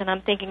Lawrence, and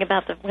I'm thinking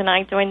about when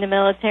I joined the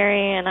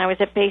military and I was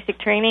at basic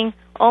training.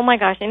 Oh my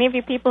gosh, any of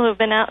you people who have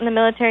been out in the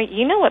military,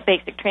 you know what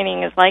basic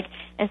training is like.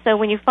 And so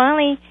when you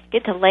finally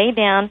get to lay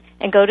down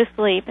and go to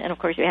sleep, and of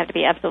course you have to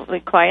be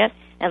absolutely quiet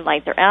and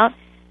lights are out,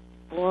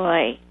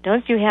 boy,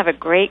 don't you have a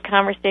great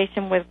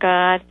conversation with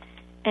God?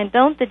 And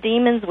don't the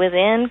demons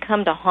within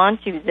come to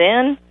haunt you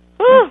then?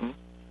 Mm-hmm.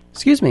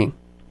 Excuse me.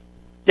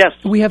 Yes.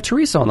 We have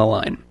Teresa on the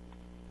line.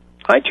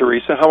 Hi,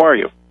 Teresa. How are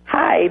you?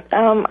 Hi.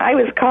 I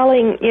was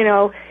calling,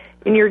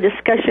 in your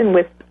discussion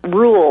with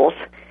rules,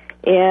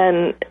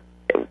 and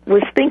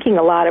was thinking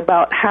a lot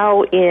about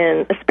how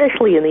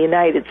especially in the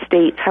United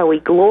States, how we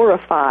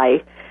glorify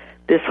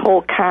this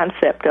whole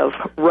concept of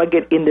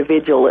rugged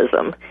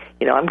individualism.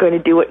 I'm going to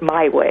do it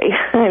my way.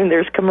 And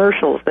there's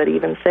commercials that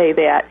even say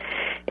that.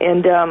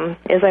 And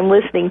as I'm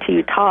listening to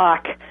you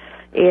talk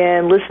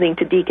and listening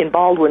to Deacon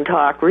Baldwin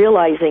talk,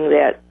 realizing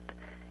that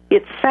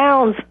it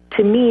sounds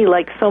to me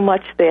like so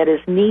much that is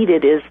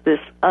needed is this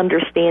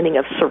understanding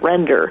of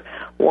surrender,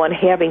 one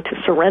having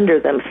to surrender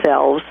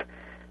themselves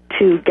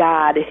to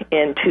God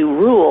and to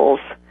rules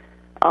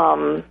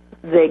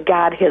that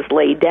God has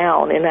laid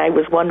down. And I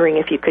was wondering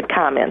if you could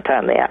comment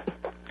on that.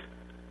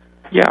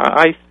 Yeah,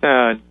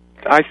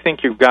 I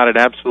think you've got it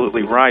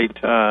absolutely right.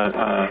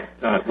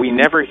 We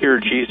never hear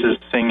Jesus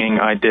singing,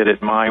 "I did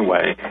it my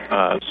way."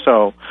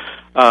 So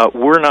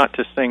we're not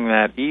to sing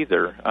that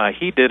either.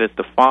 He did it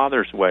the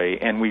Father's way,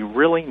 and we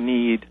really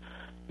need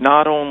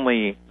not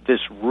only this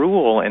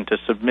rule and to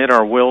submit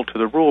our will to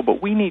the rule,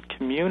 but we need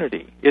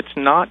community. It's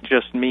not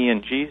just me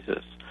and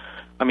Jesus.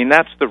 I mean,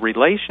 that's the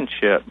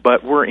relationship,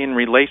 but we're in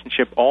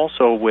relationship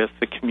also with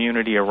the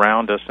community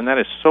around us, and that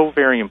is so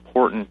very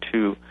important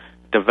to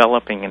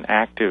developing an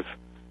active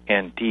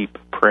and deep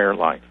prayer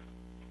life.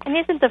 And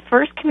isn't the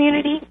first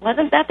community,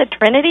 wasn't that the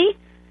Trinity?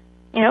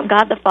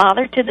 God the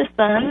Father to the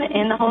Son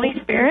and the Holy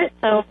Spirit.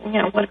 So,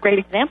 what a great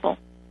example.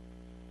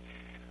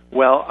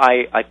 Well,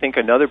 I think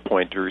another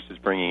point Teresa is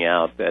bringing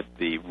out that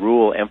the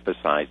rule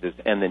emphasizes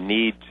and the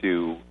need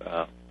to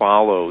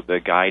follow the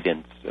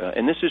guidance.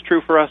 And this is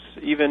true for us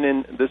even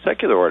in the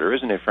secular order,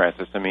 isn't it,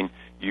 Francis? I mean,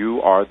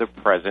 you are the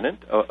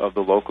president of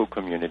the local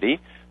community.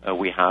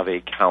 We have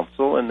a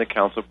council, and the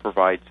council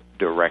provides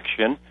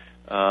direction.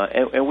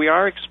 And we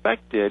are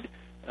expected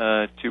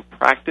to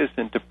practice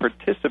and to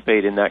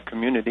participate in that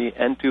community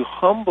and to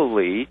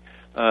humbly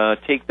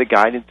take the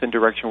guidance and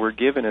direction we're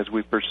given as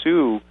we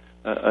pursue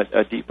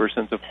a deeper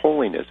sense of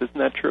holiness. Isn't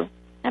that true?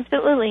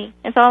 Absolutely.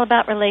 It's all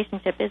about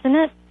relationship, isn't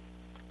it?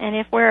 And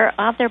if we're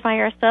out there by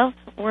ourselves,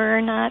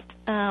 we're not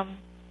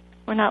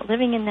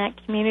living in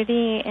that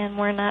community, and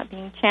we're not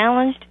being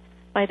challenged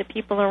by the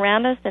people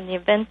around us and the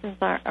events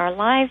of our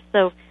lives.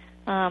 So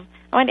I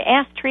wanted to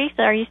ask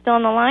Teresa, are you still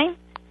on the line?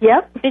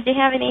 Yep. Did you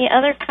have any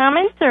other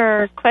comments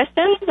or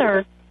questions?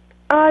 Or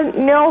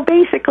no,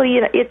 basically,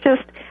 it's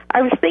just,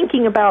 I was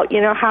thinking about,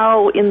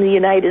 how in the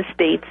United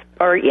States,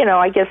 or,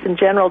 I guess in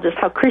general, just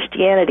how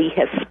Christianity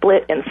has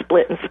split and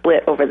split and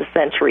split over the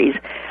centuries.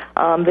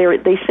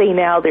 They say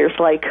now there's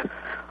like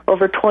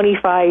over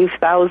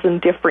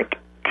 25,000 different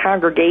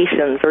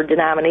congregations or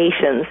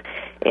denominations,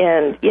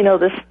 and,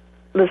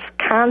 this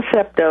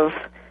concept of,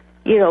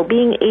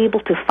 being able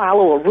to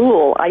follow a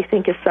rule, I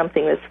think is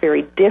something that's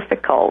very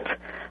difficult.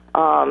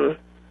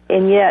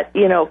 And yet,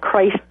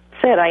 Christ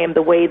said, I am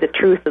the way, the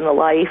truth, and the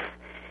life,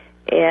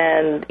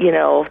 and,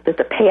 that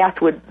the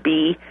path would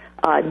be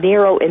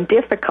narrow and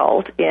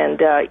difficult,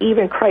 and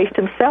even Christ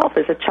himself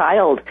as a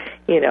child,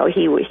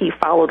 he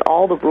followed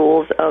all the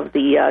rules of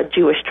the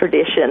Jewish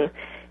tradition,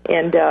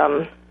 and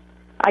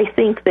I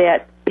think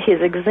that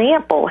his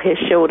example has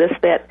showed us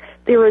that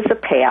there is a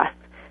path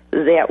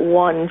that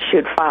one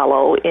should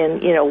follow,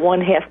 and,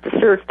 one has to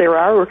search. There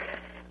are,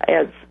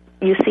 as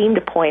you seem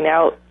to point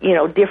out,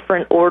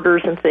 different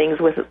orders and things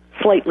with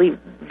slightly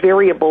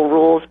variable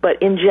rules,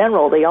 but in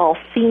general, they all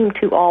seem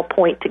to all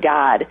point to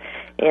God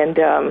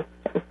and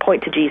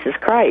point to Jesus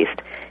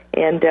Christ.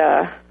 And,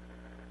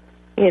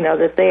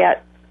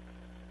 that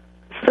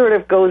sort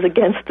of goes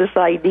against this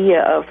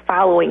idea of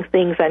following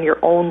things on your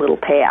own little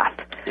path.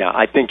 Yeah,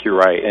 I think you're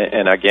right.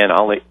 And again,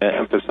 I'll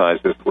emphasize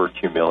this word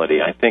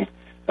humility. I think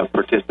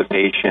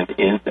participation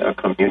in a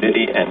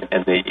community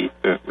and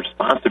the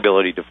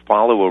responsibility to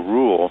follow a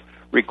rule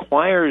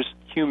requires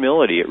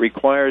humility. It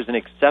requires an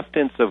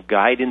acceptance of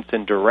guidance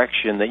and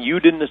direction that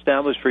you didn't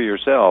establish for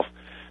yourself.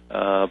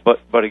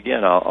 But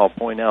again, I'll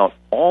point out,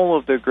 all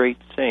of the great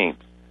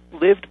saints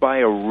lived by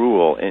a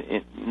rule.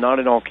 And not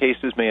in all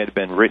cases may it have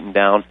been written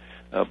down,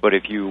 but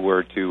if you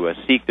were to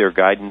seek their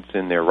guidance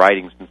in their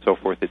writings and so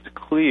forth, it's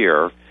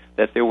clear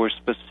that there were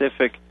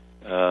specific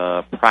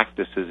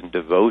practices and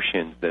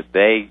devotions that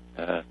they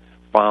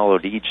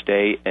followed each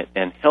day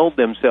and held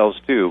themselves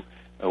to,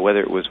 whether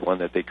it was one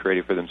that they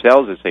created for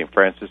themselves, as St.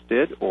 Francis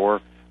did,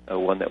 or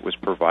one that was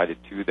provided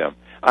to them.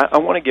 I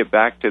want to get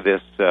back to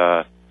this.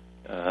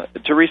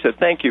 Teresa,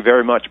 thank you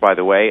very much, by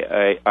the way.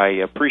 I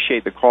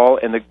appreciate the call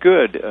and the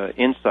good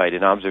insight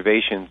and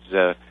observations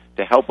to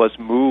help us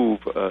move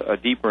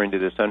deeper into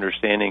this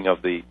understanding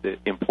of the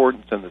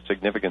importance and the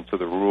significance of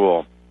the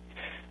rule.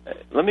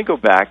 Let me go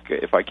back,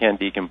 if I can,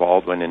 Deacon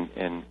Baldwin,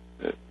 and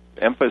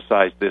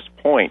emphasize this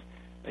point.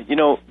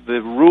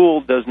 The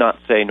rule does not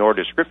say, nor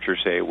does Scripture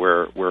say,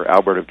 where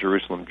Albert of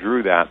Jerusalem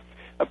drew that.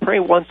 Pray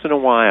once in a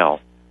while.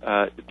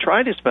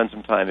 Try to spend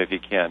some time if you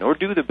can, or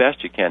do the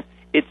best you can.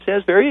 It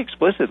says very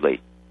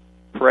explicitly,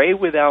 pray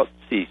without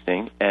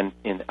ceasing, and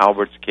in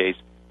Albert's case,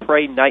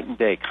 pray night and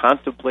day,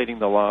 contemplating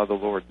the law of the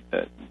Lord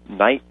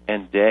night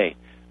and day.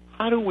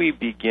 How do we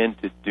begin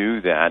to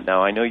do that?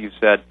 Now, I know you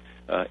said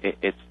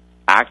it's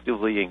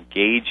actively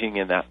engaging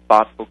in that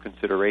thoughtful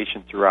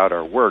consideration throughout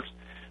our works,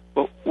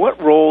 but what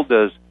role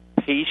does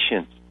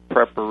patience,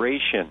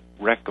 preparation,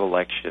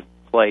 recollection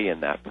play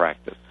in that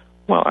practice?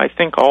 Well, I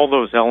think all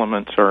those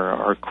elements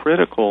are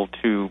critical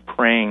to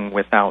praying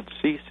without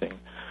ceasing.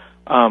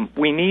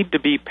 We need to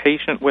be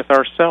patient with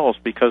ourselves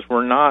because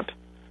we're not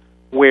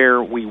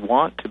where we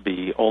want to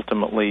be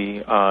ultimately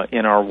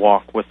in our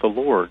walk with the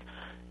Lord.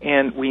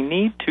 And we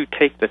need to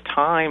take the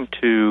time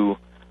to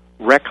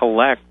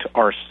recollect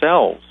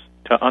ourselves,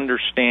 to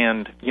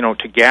understand,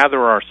 to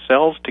gather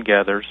ourselves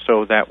together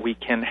so that we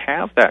can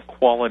have that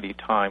quality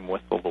time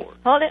with the Lord.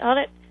 Hold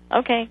it.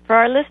 Okay, for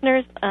our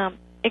listeners,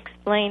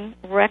 explain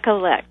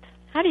recollect.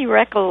 How do you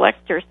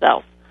recollect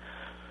yourself?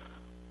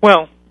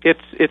 Well,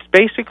 it's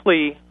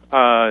basically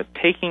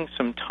taking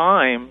some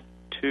time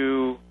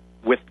to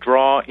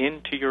withdraw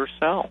into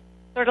yourself.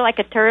 Sort of like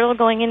a turtle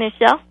going in his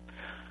shell?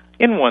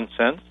 In one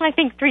sense. I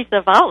think Teresa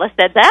of Avila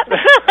said that.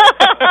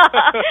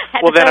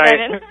 Well,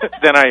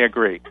 then I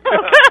agree.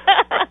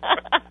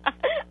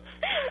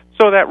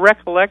 So that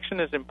recollection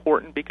is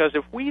important because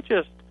if we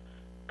just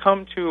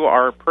come to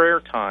our prayer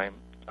time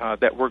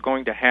that we're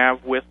going to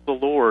have with the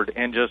Lord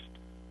and just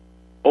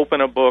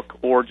open a book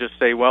or just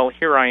say, well,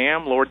 here I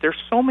am, Lord,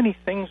 there's so many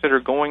things that are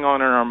going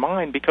on in our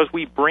mind because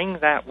we bring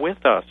that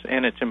with us,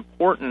 and it's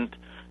important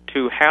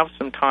to have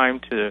some time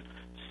to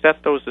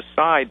set those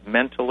aside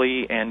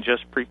mentally and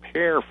just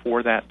prepare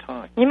for that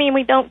time. You mean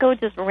we don't go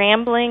just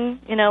rambling,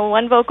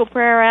 one vocal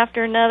prayer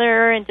after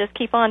another and just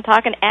keep on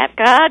talking at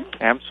God?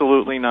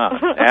 Absolutely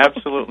not.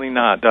 Absolutely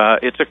not.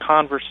 It's a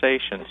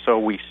conversation, so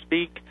we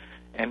speak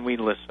and we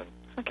listen.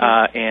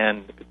 Okay.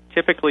 And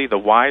typically the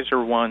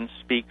wiser one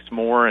speaks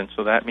more, and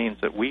so that means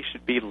that we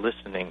should be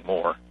listening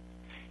more.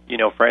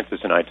 Francis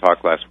and I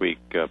talked last week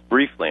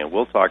briefly, and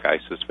we'll talk, I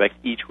suspect,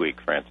 each week,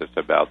 Francis,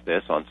 about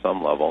this on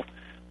some level.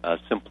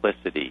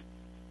 Simplicity,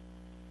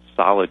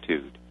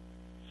 solitude,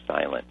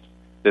 silence.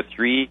 The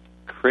three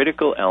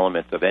critical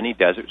elements of any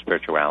desert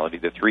spirituality,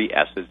 the 3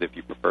 S's if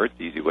you prefer. It's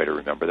an easy way to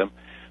remember them.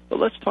 But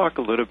let's talk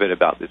a little bit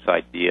about this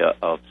idea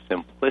of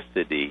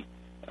simplicity,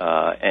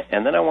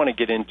 and then I want to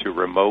get into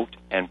remote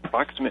and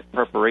proximate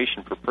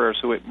preparation for prayer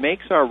so it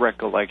makes our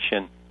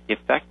recollection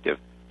effective.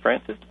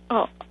 Francis?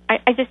 Oh,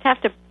 I just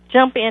have to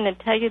jump in and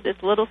tell you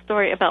this little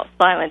story about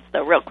silence,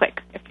 though, real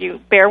quick, if you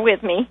bear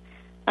with me.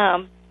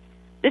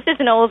 This is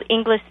an old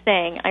English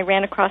saying. I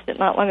ran across it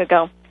not long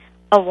ago.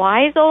 A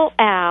wise old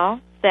owl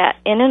sat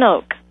in an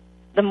oak.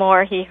 The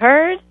more he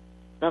heard,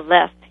 the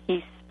less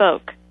he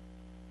spoke.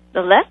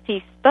 The less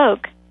he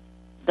spoke,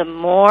 the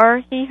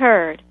more he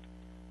heard.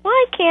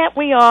 Why can't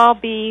we all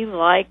be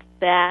like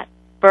that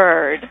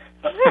bird?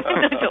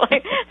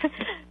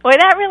 Boy,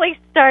 that really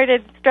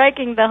started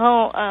striking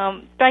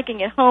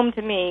it home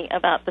to me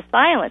about the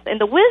silence and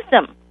the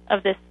wisdom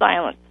of this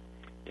silence.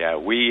 Yeah,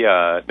 we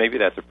maybe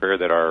that's a prayer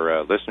that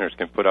our listeners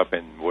can put up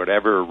in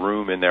whatever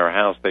room in their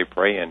house they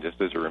pray in, just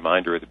as a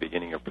reminder at the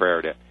beginning of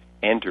prayer to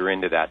enter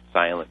into that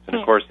silence. And,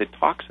 of course, it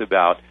talks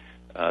about,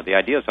 the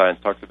idea of silence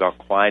talks about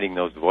quieting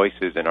those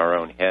voices in our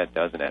own head,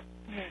 doesn't it?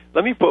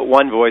 Let me put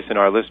one voice in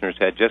our listener's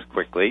head just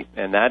quickly,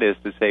 and that is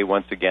to say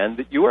once again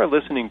that you are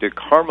listening to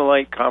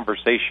Carmelite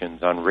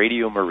Conversations on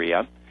Radio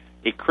Maria,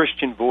 a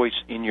Christian voice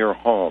in your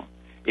home.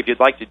 If you'd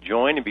like to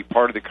join and be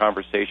part of the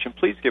conversation,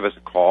 please give us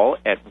a call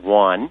at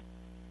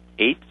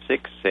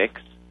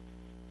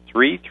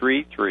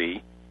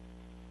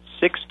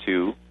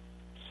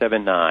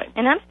 1-866-333-6279.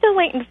 And I'm still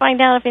waiting to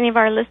find out if any of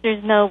our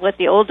listeners know what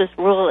the oldest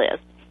rule is.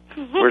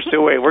 We're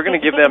still waiting. We're going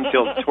to give them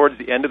till towards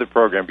the end of the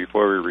program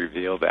before we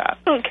reveal that.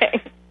 Okay.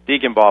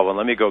 Deacon Baldwin,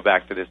 let me go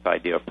back to this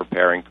idea of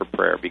preparing for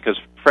prayer, because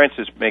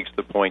Francis makes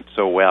the point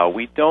so well.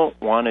 We don't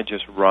want to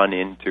just run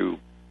into,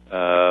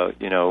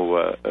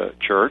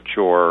 church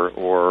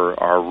or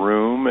our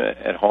room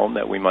at home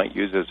that we might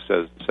use as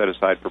set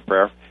aside for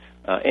prayer,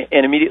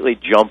 and immediately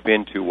jump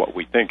into what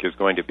we think is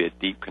going to be a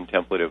deep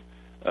contemplative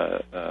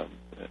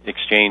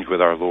exchange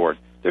with our Lord.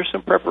 There's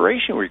some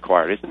preparation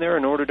required, isn't there,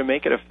 in order to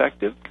make it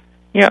effective?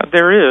 Yeah,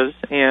 there is,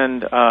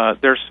 and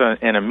there's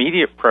an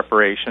immediate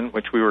preparation,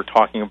 which we were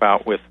talking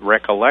about with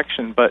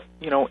recollection, but,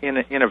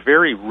 in a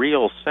very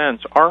real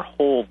sense, our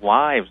whole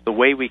lives, the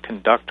way we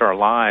conduct our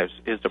lives,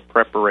 is a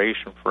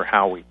preparation for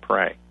how we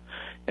pray.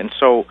 And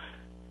so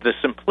the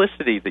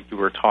simplicity that you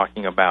were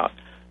talking about,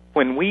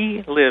 when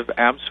we live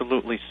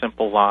absolutely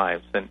simple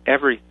lives, then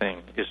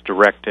everything is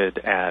directed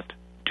at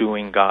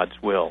doing God's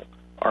will.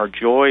 Our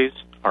joys,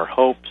 our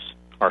hopes,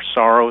 our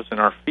sorrows, and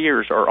our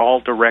fears are all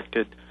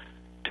directed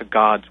to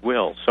God's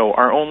will. So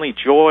our only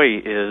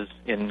joy is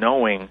in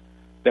knowing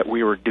that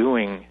we are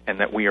doing and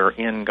that we are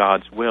in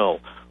God's will.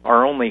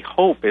 Our only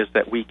hope is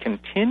that we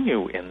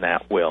continue in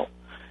that will.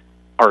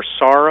 Our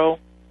sorrow,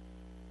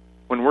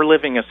 when we're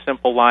living a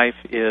simple life,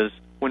 is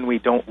when we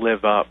don't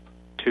live up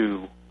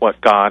to what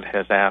God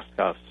has asked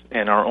us,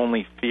 and our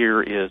only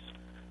fear is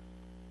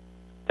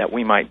that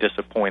we might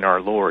disappoint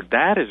our Lord.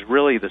 That is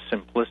really the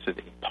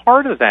simplicity.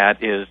 Part of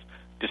that is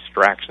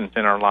distractions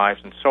in our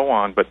lives and so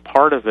on, but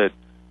part of it,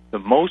 the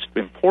most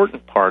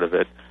important part of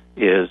it,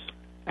 is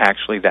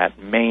actually that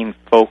main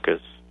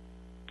focus.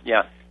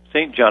 Yeah,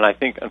 St. John, I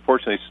think,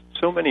 unfortunately,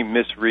 so many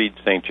misread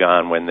St.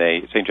 John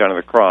St. John of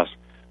the Cross,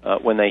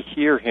 when they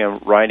hear him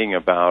writing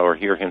about or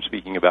hear him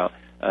speaking about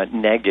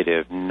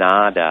negative,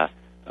 nada,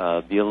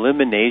 the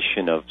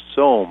elimination of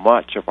so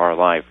much of our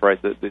life,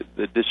 right?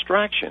 The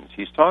distractions.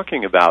 He's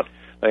talking about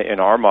in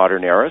our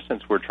modern era,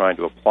 since we're trying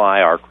to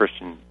apply our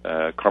Christian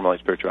Carmelite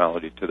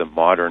spirituality to the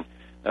modern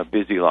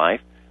busy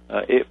life.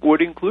 It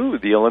would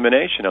include the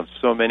elimination of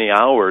so many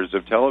hours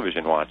of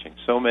television watching,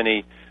 so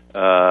many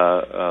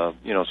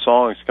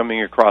songs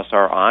coming across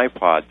our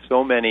iPod,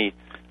 so many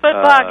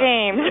football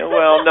games. Yeah,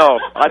 well, no,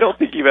 I don't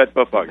think he meant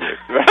football games.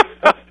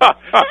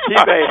 He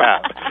may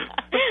have.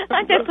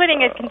 I'm just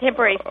putting a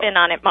contemporary spin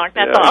on it, Mark,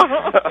 that's all.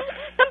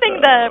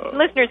 Something the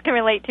listeners can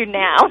relate to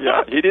now.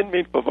 Yeah, he didn't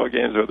mean football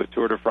games or the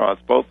Tour de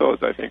France. Both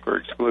those, I think, were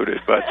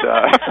excluded. But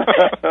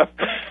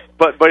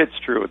but it's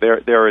true.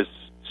 There is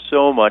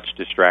so much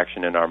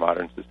distraction in our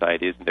modern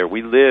society, isn't there?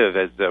 We live,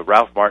 as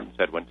Ralph Martin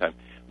said one time,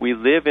 we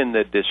live in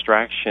the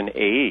distraction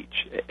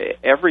age.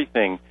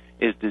 Everything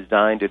is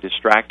designed to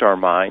distract our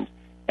minds,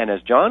 and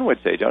as John would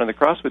say, John of the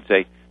Cross would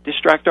say,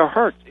 distract our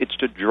hearts. It's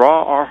to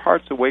draw our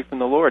hearts away from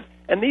the Lord.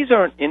 And these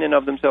aren't in and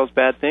of themselves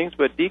bad things,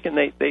 but Deacon,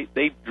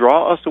 they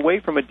draw us away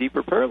from a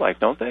deeper prayer life,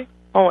 don't they?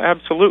 Oh,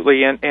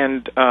 absolutely.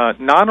 And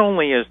not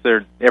only is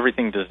there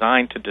everything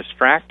designed to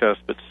distract us,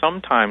 but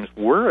sometimes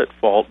we're at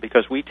fault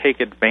because we take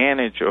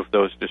advantage of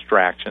those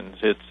distractions.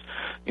 It's,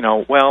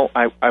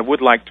 I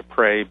would like to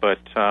pray, but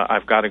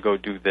I've got to go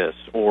do this,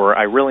 or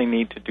I really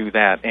need to do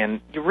that.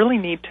 And you really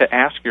need to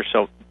ask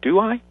yourself, do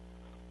I?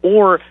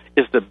 Or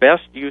is the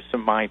best use of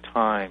my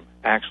time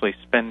actually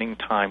spending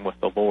time with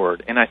the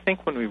Lord? And I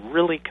think when we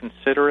really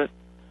consider it,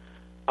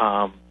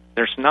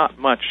 there's not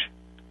much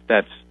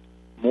that's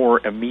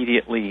more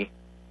immediately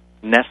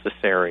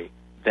necessary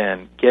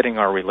than getting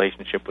our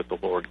relationship with the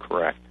Lord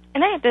correct.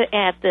 And I have to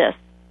add this.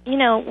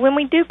 when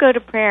we do go to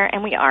prayer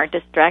and we are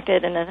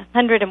distracted and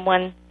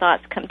 101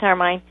 thoughts come to our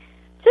mind,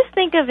 just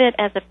think of it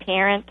as a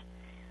parent.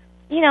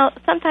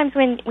 Sometimes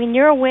when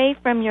you're away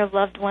from your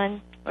loved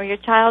one or your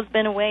child's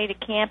been away to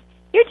camp,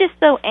 you're just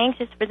so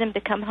anxious for them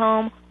to come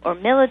home. Or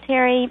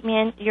military,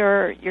 man,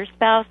 your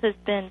spouse has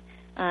been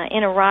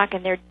in Iraq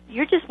and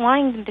you're just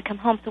wanting them to come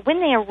home. So when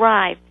they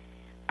arrive,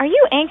 are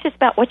you anxious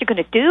about what you're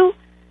going to do?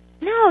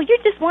 No,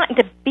 you're just wanting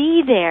to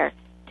be there,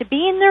 to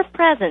be in their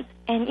presence.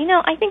 And,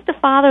 I think the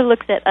Father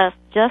looks at us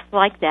just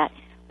like that.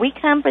 We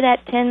come for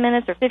that 10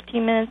 minutes or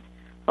 15 minutes,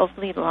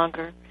 hopefully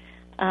longer.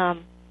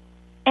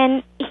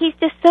 And He's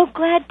just so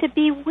glad to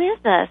be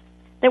with us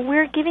that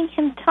we're giving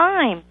Him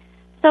time.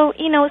 So,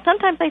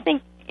 sometimes I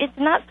think it's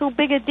not so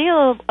big a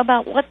deal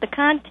about what the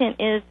content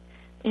is,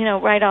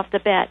 right off the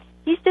bat.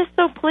 He's just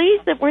so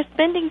pleased that we're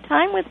spending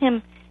time with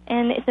Him,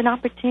 and it's an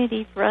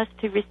opportunity for us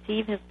to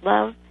receive His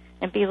love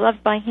and be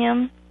loved by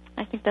Him.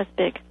 I think that's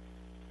big.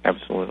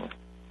 Absolutely.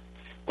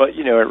 Well,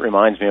 it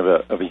reminds me of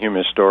a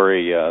humorous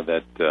story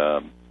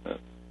that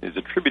is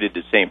attributed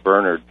to St.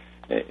 Bernard.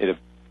 It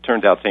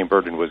turns out St.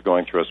 Bernard was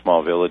going through a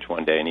small village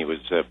one day, and he was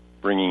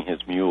bringing his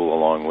mule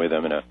along with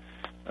him, and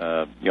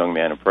a young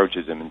man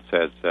approaches him and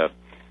says,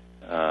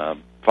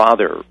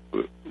 Father,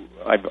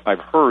 I've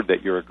heard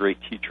that you're a great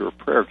teacher of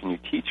prayer. Can you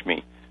teach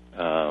me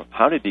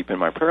how to deepen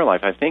my prayer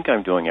life? I think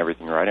I'm doing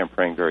everything right. I'm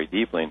praying very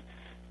deeply.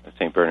 And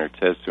St. Bernard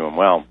says to him,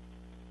 well,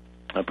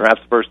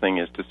 perhaps the first thing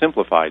is to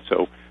simplify.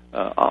 So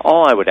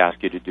all I would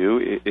ask you to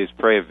do is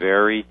pray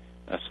very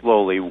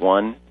slowly,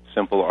 one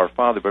simple Our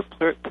Father, but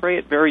pray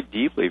it very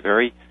deeply,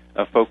 very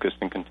focused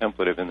and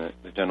contemplative. And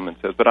the gentleman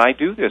says, but I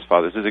do this,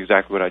 Father. This is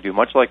exactly what I do,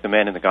 much like the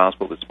man in the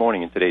Gospel this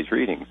morning in today's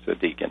readings,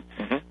 Deacon,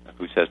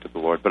 who says to the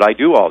Lord, but I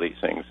do all these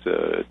things.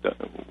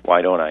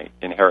 Why don't I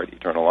inherit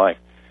eternal life?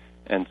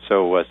 And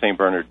so St.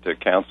 Bernard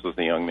counsels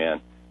the young man,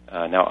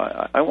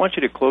 now I want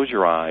you to close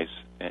your eyes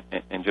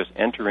and just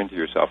enter into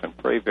yourself and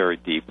pray very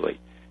deeply.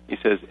 He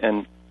says,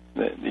 and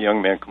the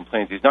young man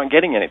complains he's not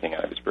getting anything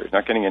out of his prayer. He's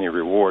not getting any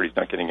reward. He's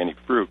not getting any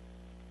fruit.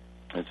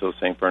 And so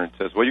St. Bernard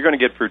says, well, you're going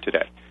to get fruit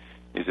today.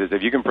 He says,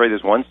 if you can pray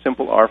this one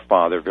simple Our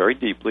Father very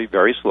deeply,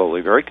 very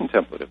slowly, very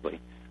contemplatively,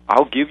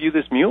 I'll give you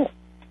this mule.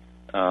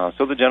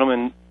 So the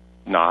gentleman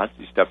nods.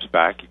 He steps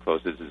back. He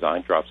closes his eye,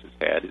 drops his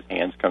head. His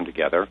hands come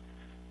together.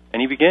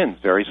 And he begins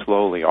very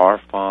slowly,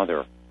 Our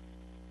Father,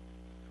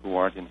 who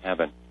art in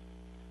heaven.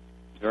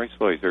 Very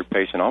slowly, very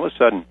patient. All of a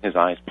sudden, his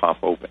eyes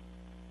pop open.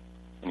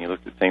 And he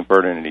looked at St.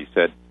 Bernard and he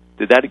said,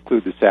 did that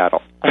include the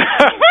saddle?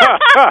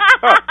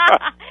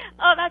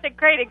 Oh, that's a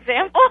great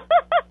example.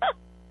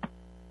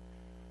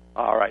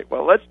 All right.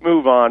 Well, let's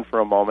move on for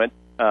a moment.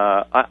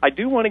 I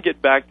do want to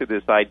get back to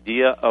this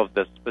idea of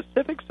the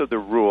specifics of the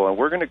rule. And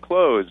we're going to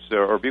close,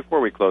 or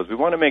before we close, we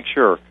want to make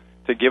sure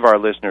to give our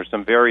listeners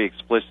some very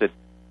explicit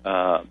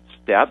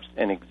steps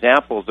and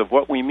examples of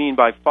what we mean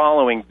by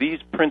following these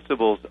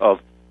principles of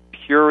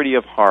purity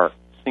of heart,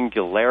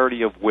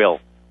 singularity of will,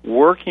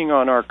 working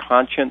on our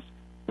conscience,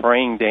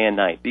 praying day and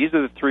night. These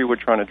are the three we're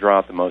trying to draw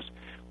out the most.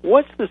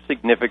 What's the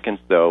significance,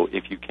 though,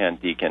 if you can,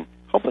 Deacon?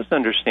 Help us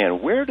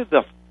understand, where do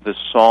the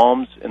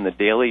Psalms and the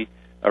daily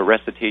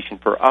recitation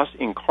for us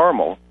in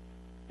Carmel,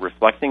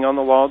 reflecting on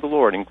the law of the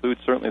Lord, includes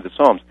certainly the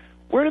Psalms.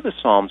 Where do the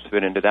Psalms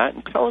fit into that?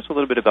 And tell us a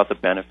little bit about the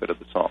benefit of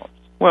the Psalms.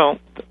 Well,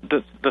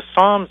 the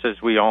Psalms, as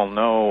we all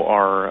know,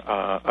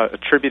 are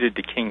attributed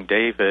to King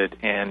David,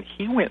 and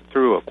he went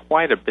through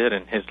quite a bit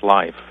in his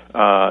life.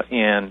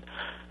 And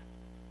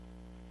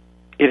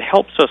it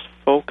helps us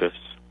focus,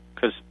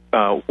 because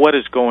what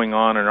is going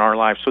on in our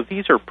lives. So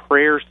these are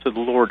prayers to the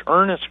Lord,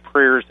 earnest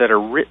prayers that are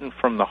written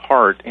from the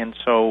heart. And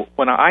so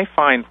when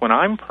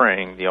I'm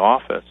praying the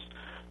office,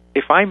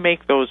 if I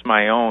make those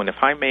my own, if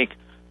I make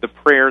the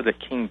prayer that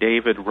King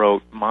David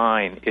wrote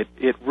mine,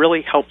 it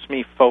really helps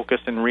me focus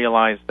and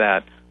realize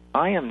that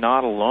I am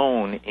not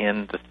alone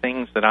in the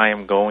things that I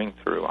am going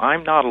through.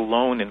 I'm not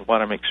alone in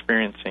what I'm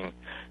experiencing,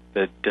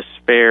 the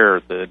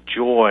despair, the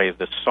joy,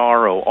 the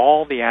sorrow,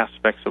 all the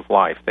aspects of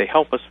life. They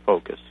help us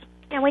focus.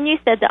 And when you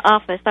said the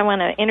office, I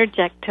want to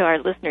interject to our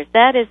listeners.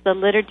 That is the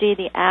liturgy,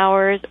 the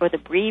hours, or the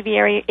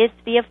breviary. It's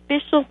the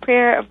official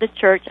prayer of the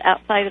church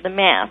outside of the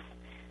Mass.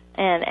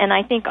 And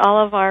I think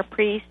all of our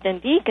priests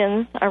and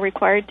deacons are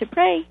required to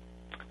pray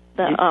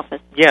the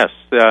office. Yes,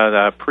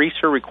 the priests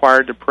are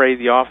required to pray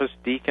the office.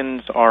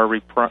 Deacons are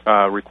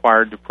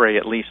required to pray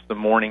at least the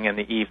morning and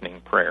the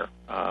evening prayer,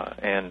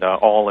 and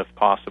all if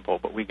possible.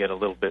 But we get a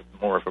little bit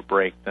more of a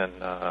break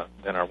than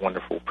our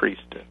wonderful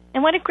priests do.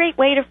 And what a great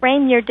way to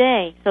frame your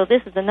day. So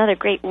this is another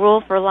great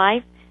rule for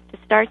life, to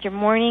start your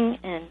morning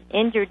and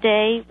end your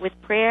day with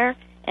prayer.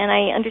 And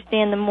I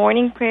understand the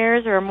morning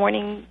prayers are a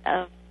morning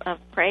of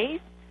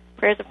praise,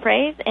 prayers of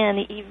praise, and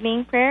the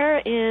evening prayer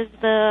is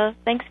the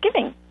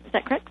Thanksgiving. Is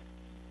that correct?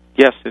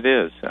 Yes, it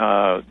is.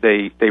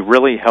 They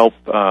really help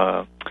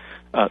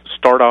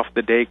start off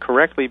the day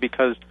correctly,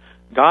 because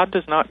God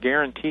does not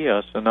guarantee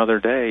us another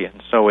day,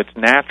 and so it's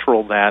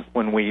natural that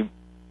when we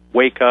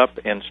wake up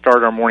and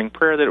start our morning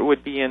prayer that it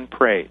would be in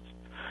praise.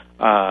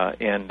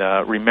 and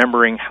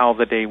remembering how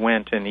the day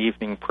went in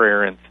evening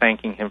prayer and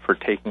thanking Him for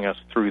taking us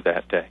through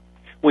that day.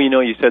 Well,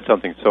 you said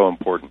something so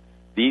important.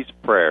 These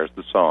prayers,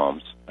 the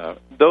Psalms,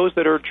 those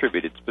that are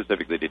attributed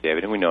specifically to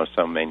David, and we know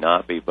some may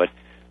not be, but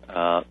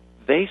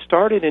they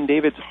started in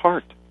David's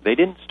heart. They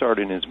didn't start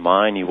in his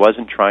mind. He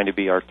wasn't trying to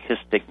be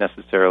artistic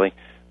necessarily.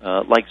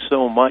 Like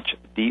so much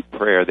deep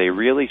prayer, they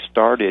really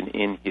started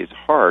in his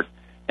heart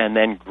and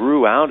then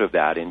grew out of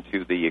that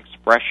into the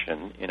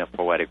expression in a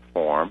poetic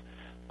form.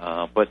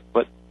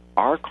 But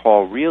our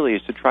call really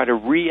is to try to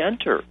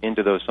re-enter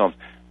into those Psalms.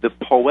 The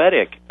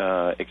poetic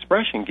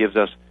expression gives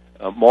us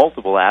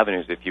multiple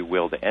avenues, if you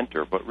will, to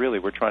enter, but really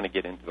we're trying to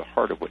get into the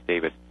heart of what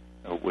David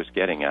was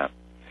getting at.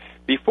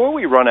 Before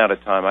we run out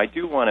of time, I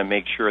do want to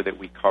make sure that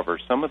we cover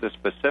some of the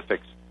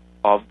specifics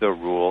of the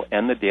rule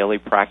and the daily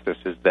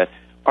practices that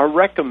are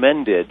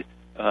recommended,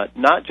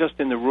 not just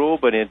in the rule,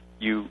 but if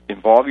you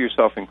involve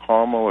yourself in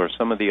Carmel or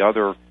some of the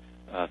other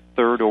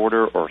third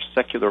order or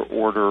secular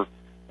order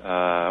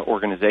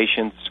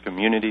organizations,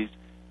 communities.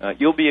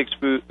 You'll be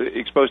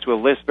exposed to a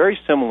list very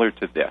similar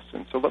to this.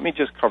 And so let me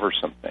just cover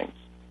some things,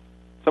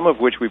 some of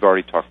which we've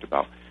already talked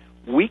about.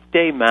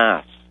 Weekday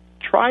Mass.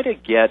 Try to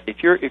get,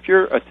 if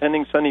you're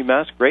attending Sunday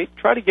Mass, great.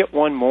 Try to get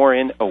one more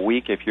in a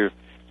week. If you're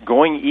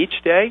going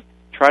each day,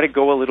 try to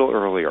go a little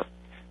earlier.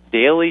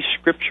 Daily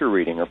Scripture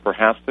reading, or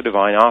perhaps the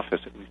Divine Office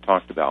that we've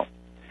talked about.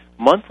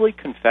 Monthly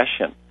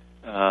confession.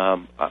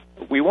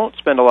 We won't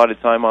spend a lot of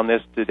time on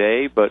this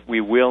today, but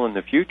we will in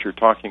the future,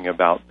 talking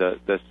about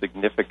the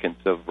significance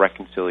of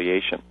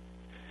reconciliation.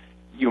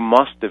 You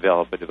must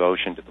develop a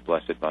devotion to the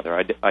Blessed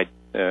Mother.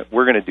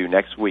 We're going to do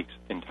next week's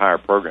entire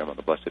program on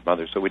the Blessed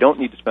Mother, so we don't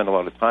need to spend a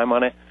lot of time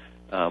on it,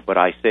 but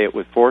I say it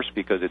with force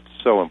because it's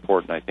so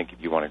important, I think,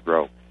 if you want to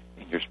grow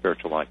in your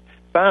spiritual life.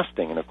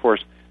 Fasting, and of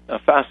course,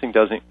 fasting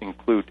doesn't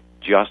include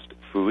just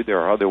food. There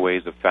are other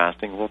ways of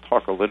fasting. We'll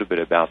talk a little bit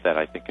about that,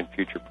 I think, in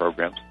future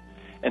programs.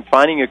 And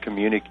finding a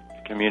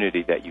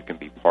community that you can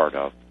be part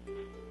of.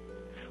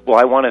 Well,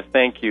 I want to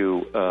thank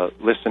you,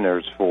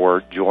 listeners,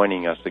 for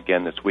joining us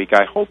again this week.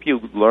 I hope you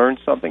learned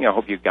something. I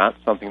hope you got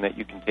something that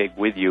you can take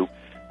with you.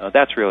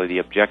 That's really the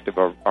objective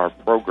of our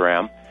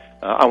program.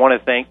 I want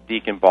to thank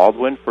Deacon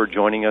Baldwin for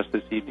joining us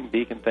this evening.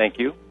 Deacon, thank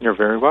you. You're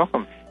very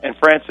welcome. And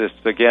Francis,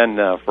 again,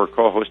 for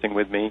co-hosting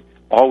with me.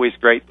 Always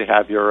great to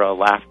have your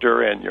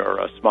laughter and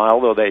your smile.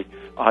 Though the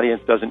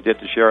audience doesn't get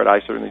to share it, I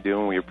certainly do,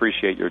 and we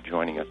appreciate your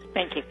joining us.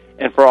 Thank you.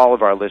 And for all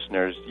of our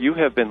listeners, you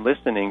have been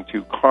listening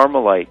to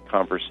Carmelite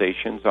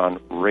Conversations on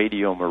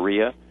Radio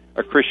Maria,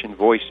 a Christian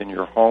voice in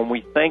your home.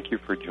 We thank you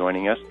for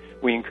joining us.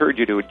 We encourage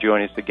you to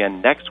join us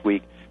again next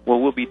week, where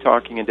we'll be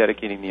talking and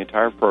dedicating the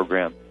entire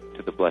program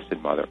to the Blessed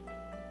Mother.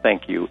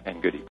 Thank you, and good evening.